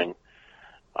whatever lifting.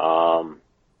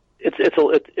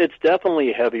 It's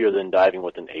definitely heavier than diving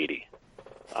with an 80.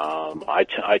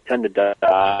 I tend to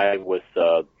dive with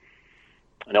an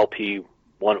LP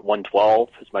 112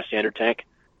 is my standard tank,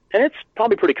 and it's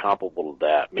probably pretty comparable to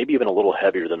that. Maybe even a little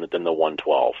heavier than the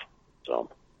 112. So.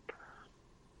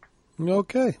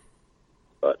 Okay.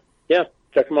 But yeah,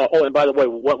 check them out. Oh, and by the way,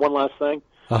 one last thing.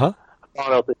 Uh-huh. I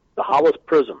found out that the Hollis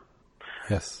Prism.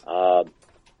 Yes.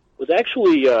 Was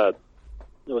actually there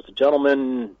was a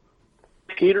gentleman,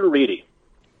 Peter Reedy,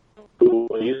 who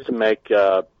used to make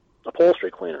upholstery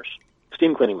cleaners,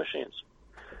 steam cleaning machines.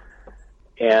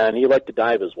 And he liked to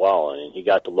dive as well, and he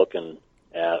got to looking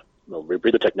at the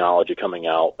rebreather technology coming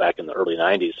out back in the early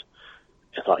 90s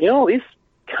and thought, these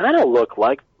kind of look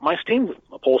like my steam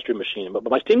upholstery machine, but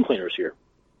my steam cleaners here.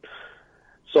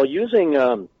 So using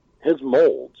his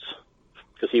molds,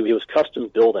 because he was custom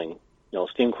building,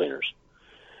 steam cleaners,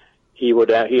 he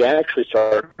actually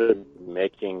started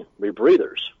making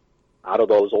rebreathers out of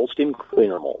those old steam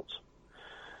cleaner molds,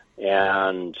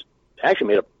 and actually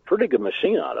made a pretty good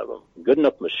machine out of them. Good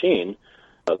enough machine.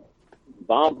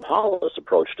 Bob Hollis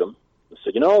approached him and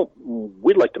said,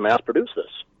 we'd like to mass produce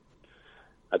this.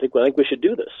 I think we should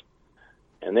do this.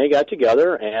 And they got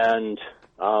together and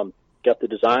got the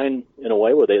design in a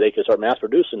way where they could start mass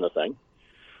producing the thing.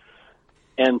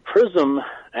 And PRISM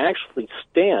actually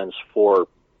stands for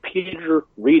Peter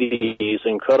Reedy's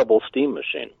Incredible Steam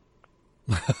Machine.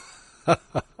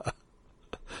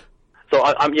 So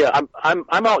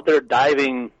I'm out there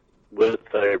diving with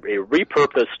a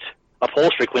repurposed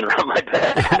upholstery cleaner on my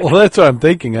back. Well, that's what I'm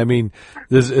thinking. I mean,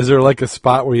 is there like a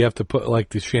spot where you have to put like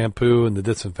the shampoo and the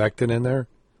disinfectant in there?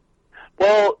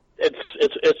 Well, it's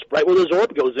right where the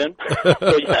Zorb goes in.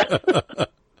 So, yeah.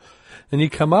 And you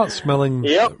come out smelling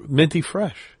minty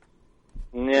fresh.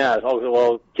 Yeah. Oh,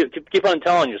 well, keep on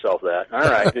telling yourself that. All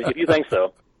right, if you think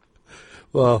so.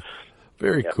 Well,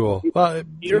 very cool. Well,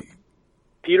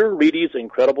 Peter Reedy's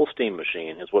Incredible Steam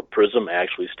Machine is what PRISM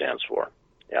actually stands for.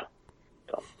 Yeah.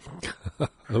 So.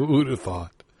 Who would have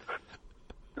thought?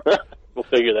 We'll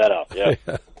figure that out. Yeah.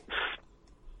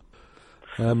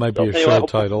 That might be a show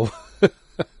title.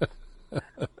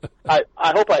 I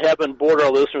hope I haven't bored our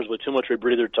listeners with too much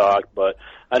rebreather talk, but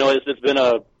I know it's been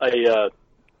a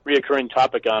reoccurring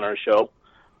topic on our show.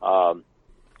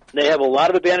 They have a lot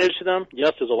of advantage to them.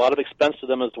 Yes, there's a lot of expense to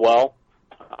them as well.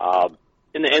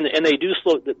 And they do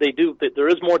there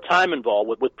is more time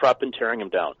involved with prep and tearing them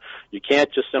down. You can't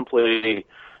just simply,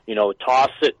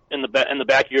 toss it in the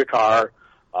back of your car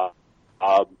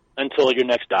until your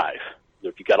next dive.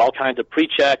 You've got all kinds of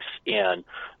pre-checks, and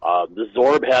the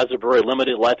Zorb has a very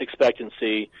limited life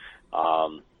expectancy.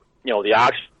 The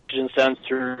oxygen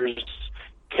sensors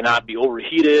cannot be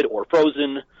overheated or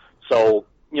frozen, so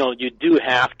you do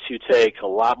have to take a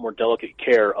lot more delicate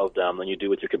care of them than you do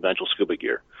with your conventional scuba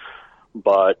gear.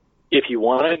 But if you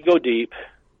want to go deep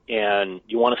and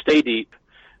you want to stay deep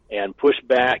and push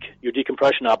back your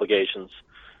decompression obligations,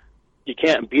 you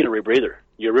can't beat a rebreather.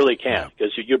 You really can't,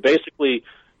 because you're basically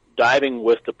diving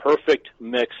with the perfect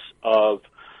mix of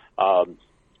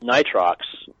nitrox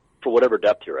for whatever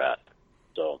depth you're at.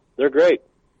 So they're great.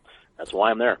 That's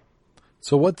why I'm there.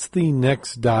 So what's the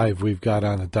next dive we've got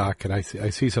on the docket? I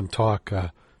see some talk.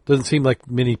 Doesn't seem like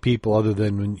many people, other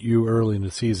than when you early in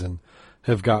the season,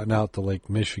 have gotten out to Lake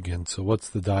Michigan. So what's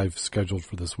the dive scheduled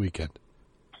for this weekend?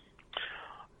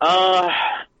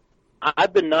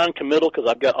 I've been non-committal because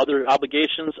I've got other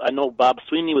obligations. I know Bob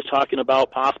Sweeney was talking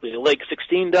about possibly a Lake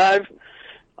 16 dive.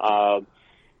 I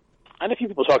know a few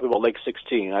people talking about Lake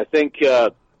 16. I think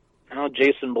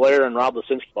Jason Blair and Rob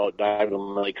Lisinski about diving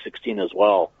on Lake 16 as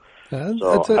well. That's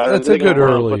a good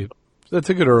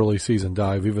early season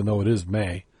dive, even though it is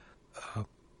May.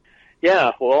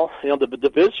 Yeah, well,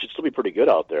 the viz should still be pretty good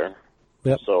out there.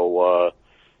 Yep. So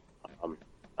I don't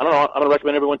know. I'm going to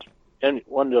recommend everyone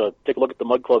to take a look at the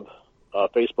Mud Club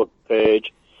Facebook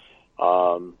page.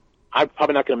 I'm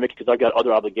probably not going to make it because I've got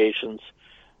other obligations.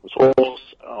 I'm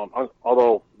supposed,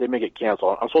 although they may get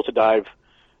canceled, I'm supposed to dive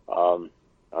on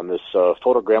this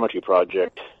photogrammetry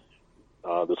project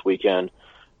this weekend.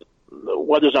 The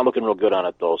weather's not looking real good on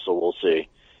it, though, so we'll see.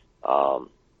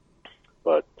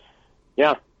 But,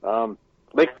 yeah,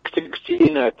 Lake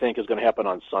 16, I think, is going to happen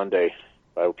on Sunday,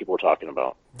 by what people were talking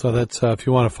about. So that's, if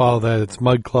you want to follow that, it's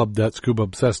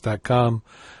mudclub.scubaobsessed.com,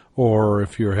 or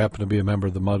if you happen to be a member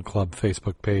of the Mud Club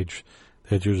Facebook page,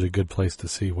 that's usually a good place to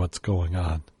see what's going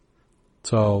on.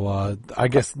 So I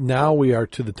guess now we are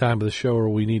to the time of the show where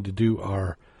we need to do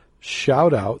our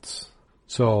shout-outs.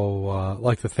 So I'd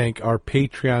like to thank our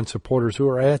Patreon supporters who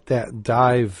are at that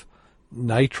dive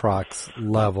nitrox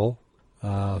level.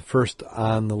 First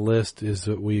on the list is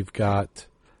that we've got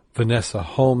Vanessa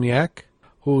Homyak,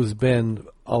 who's been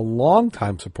a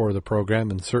long-time supporter of the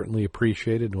program and certainly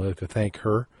appreciated, and we'd like to thank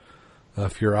her.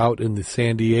 If you're out in the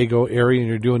San Diego area and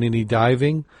you're doing any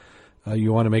diving,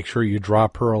 you want to make sure you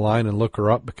drop her a line and look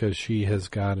her up, because she has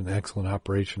got an excellent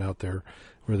operation out there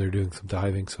where they're doing some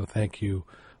diving. So thank you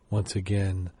once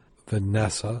again,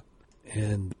 Vanessa.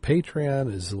 And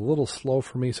Patreon is a little slow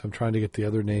for me, so I'm trying to get the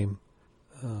other name.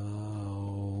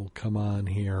 Oh, come on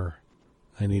here.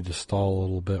 I need to stall a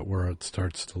little bit where it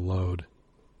starts to load.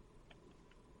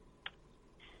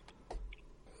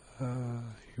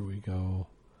 Here we go.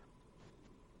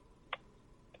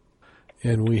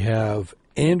 And we have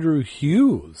Andrew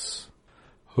Hughes,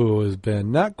 who has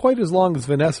been not quite as long as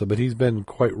Vanessa, but he's been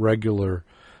quite regular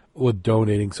with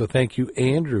donating. So thank you,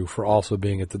 Andrew, for also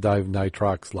being at the Dive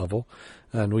Nitrox level.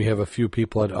 And we have a few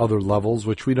people at other levels,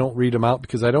 which we don't read them out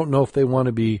because I don't know if they want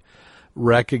to be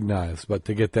recognized, but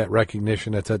to get that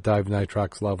recognition, that's at Dive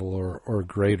Nitrox level or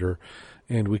greater.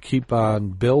 And we keep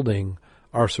on building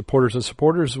our supporters. And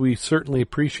supporters we certainly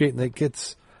appreciate, and that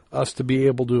gets us to be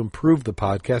able to improve the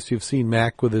podcast. You've seen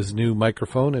Mac with his new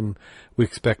microphone, and we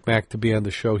expect Mac to be on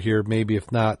the show here, maybe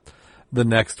if not the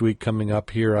next week coming up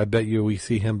here. I bet you we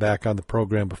see him back on the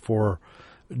program before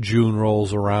June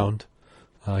rolls around.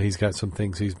 He's got some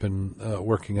things he's been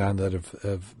working on that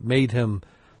have made him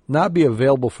not be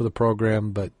available for the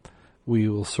program, but we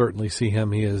will certainly see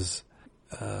him. He is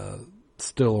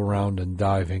still around and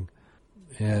diving.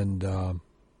 And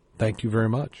thank you very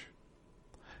much.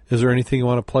 Is there anything you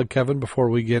want to plug, Kevin, before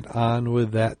we get on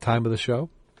with that time of the show?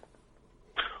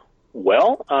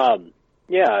 Well,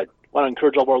 yeah, I want to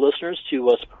encourage all of our listeners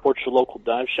to support your local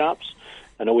dive shops.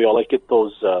 I know we all like to get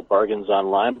those bargains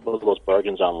online, but most of those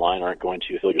bargains online aren't going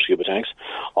to fill your scuba tanks.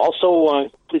 Also,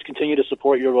 please continue to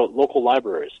support your local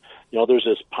libraries. You know, there's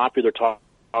this popular talk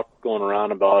going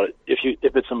around about it.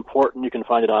 If it's important, you can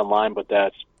find it online, but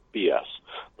that's BS.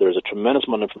 There's a tremendous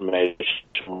amount of information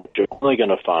you're only going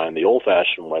to find the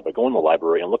old-fashioned way by going to the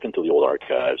library and looking through the old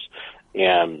archives.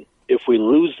 And if we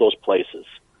lose those places,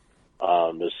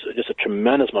 there's just a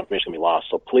tremendous amount of information going to be lost.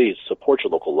 So please support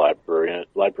your local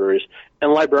libraries.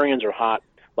 And librarians are hot.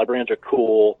 Librarians are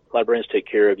cool. Librarians take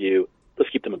care of you. Let's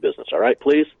keep them in business, all right?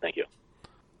 Please? Thank you.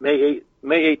 May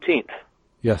 18th.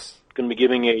 Yes. Going to be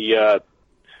giving a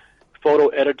photo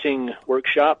editing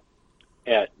workshop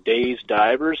at Days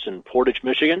Divers in Portage,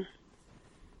 Michigan.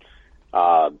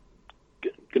 Going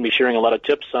to be sharing a lot of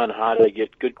tips on how to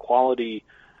get good quality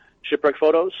shipwreck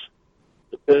photos,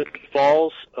 the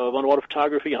pitfalls of underwater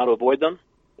photography, how to avoid them,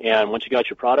 and once you got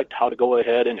your product, how to go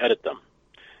ahead and edit them.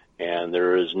 And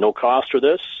there is no cost for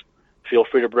this. Feel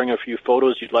free to bring a few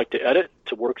photos you'd like to edit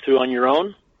to work through on your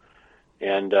own,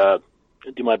 and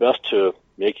do my best to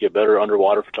make you a better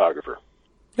underwater photographer.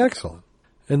 Excellent.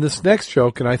 And this next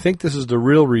joke, and I think this is the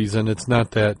real reason, it's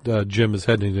not that Jim is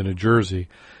heading to New Jersey.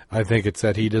 I think it's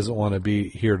that he doesn't want to be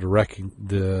here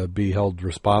to be held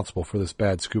responsible for this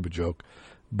bad scuba joke.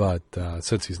 But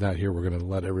since he's not here, we're going to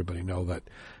let everybody know that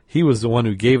he was the one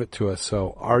who gave it to us.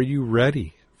 So are you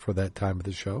ready for that time of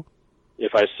the show?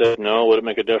 If I said no, would it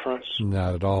make a difference?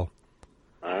 Not at all.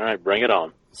 All right, bring it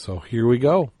on. So here we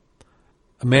go.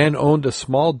 A man owned a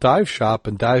small dive shop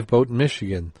and dive boat in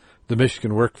Michigan. The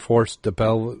Michigan Workforce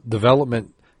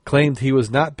Development claimed he was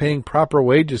not paying proper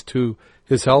wages to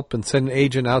his help and sent an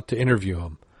agent out to interview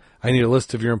him. I need a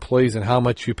list of your employees and how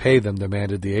much you pay them,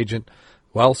 demanded the agent.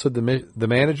 Well, said the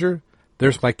manager,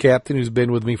 there's my captain who's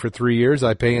been with me for 3 years.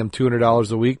 I pay him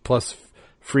 $200 a week plus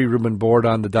free room and board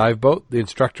on the dive boat. The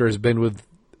instructor has been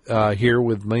here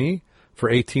with me for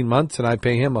 18 months, and I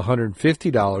pay him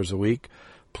 $150 a week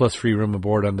plus free room and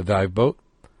board on the dive boat.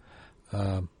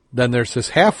 Then there's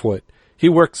this halfwit. He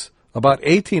works about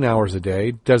 18 hours a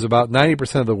day, does about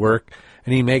 90% of the work,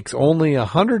 and he makes only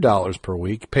 $100 per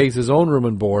week, pays his own room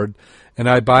and board, and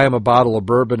I buy him a bottle of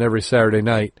bourbon every Saturday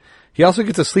night. He also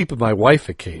gets to sleep with my wife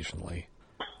occasionally.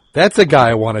 That's a guy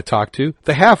I want to talk to.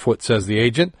 The halfwit, says the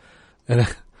agent. And,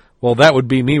 well, that would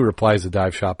be me, replies the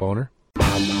dive shop owner.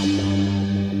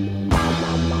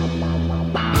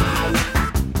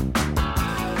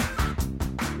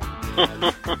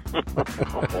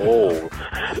 Oh,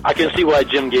 I can see why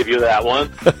Jim gave you that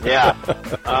one. Yeah.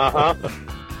 Uh-huh.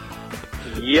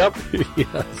 Yep.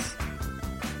 Yes.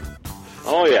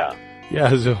 Oh, yeah.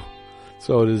 Yeah,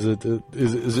 so is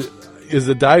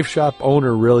the dive shop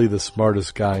owner really the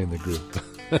smartest guy in the group?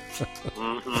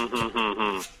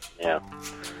 Yeah.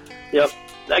 Yep.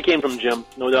 That came from Jim.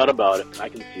 No doubt about it. I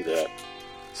can see that.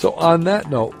 So on that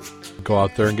note, go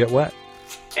out there and get wet.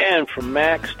 And from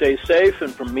Mac, stay safe.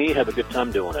 And from me, have a good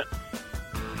time doing it.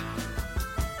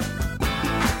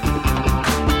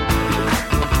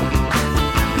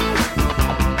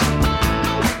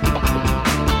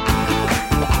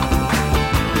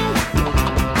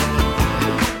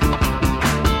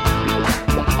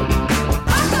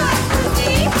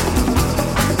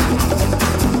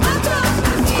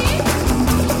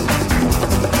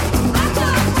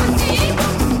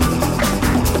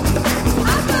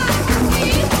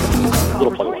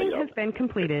 Recording has been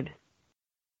completed.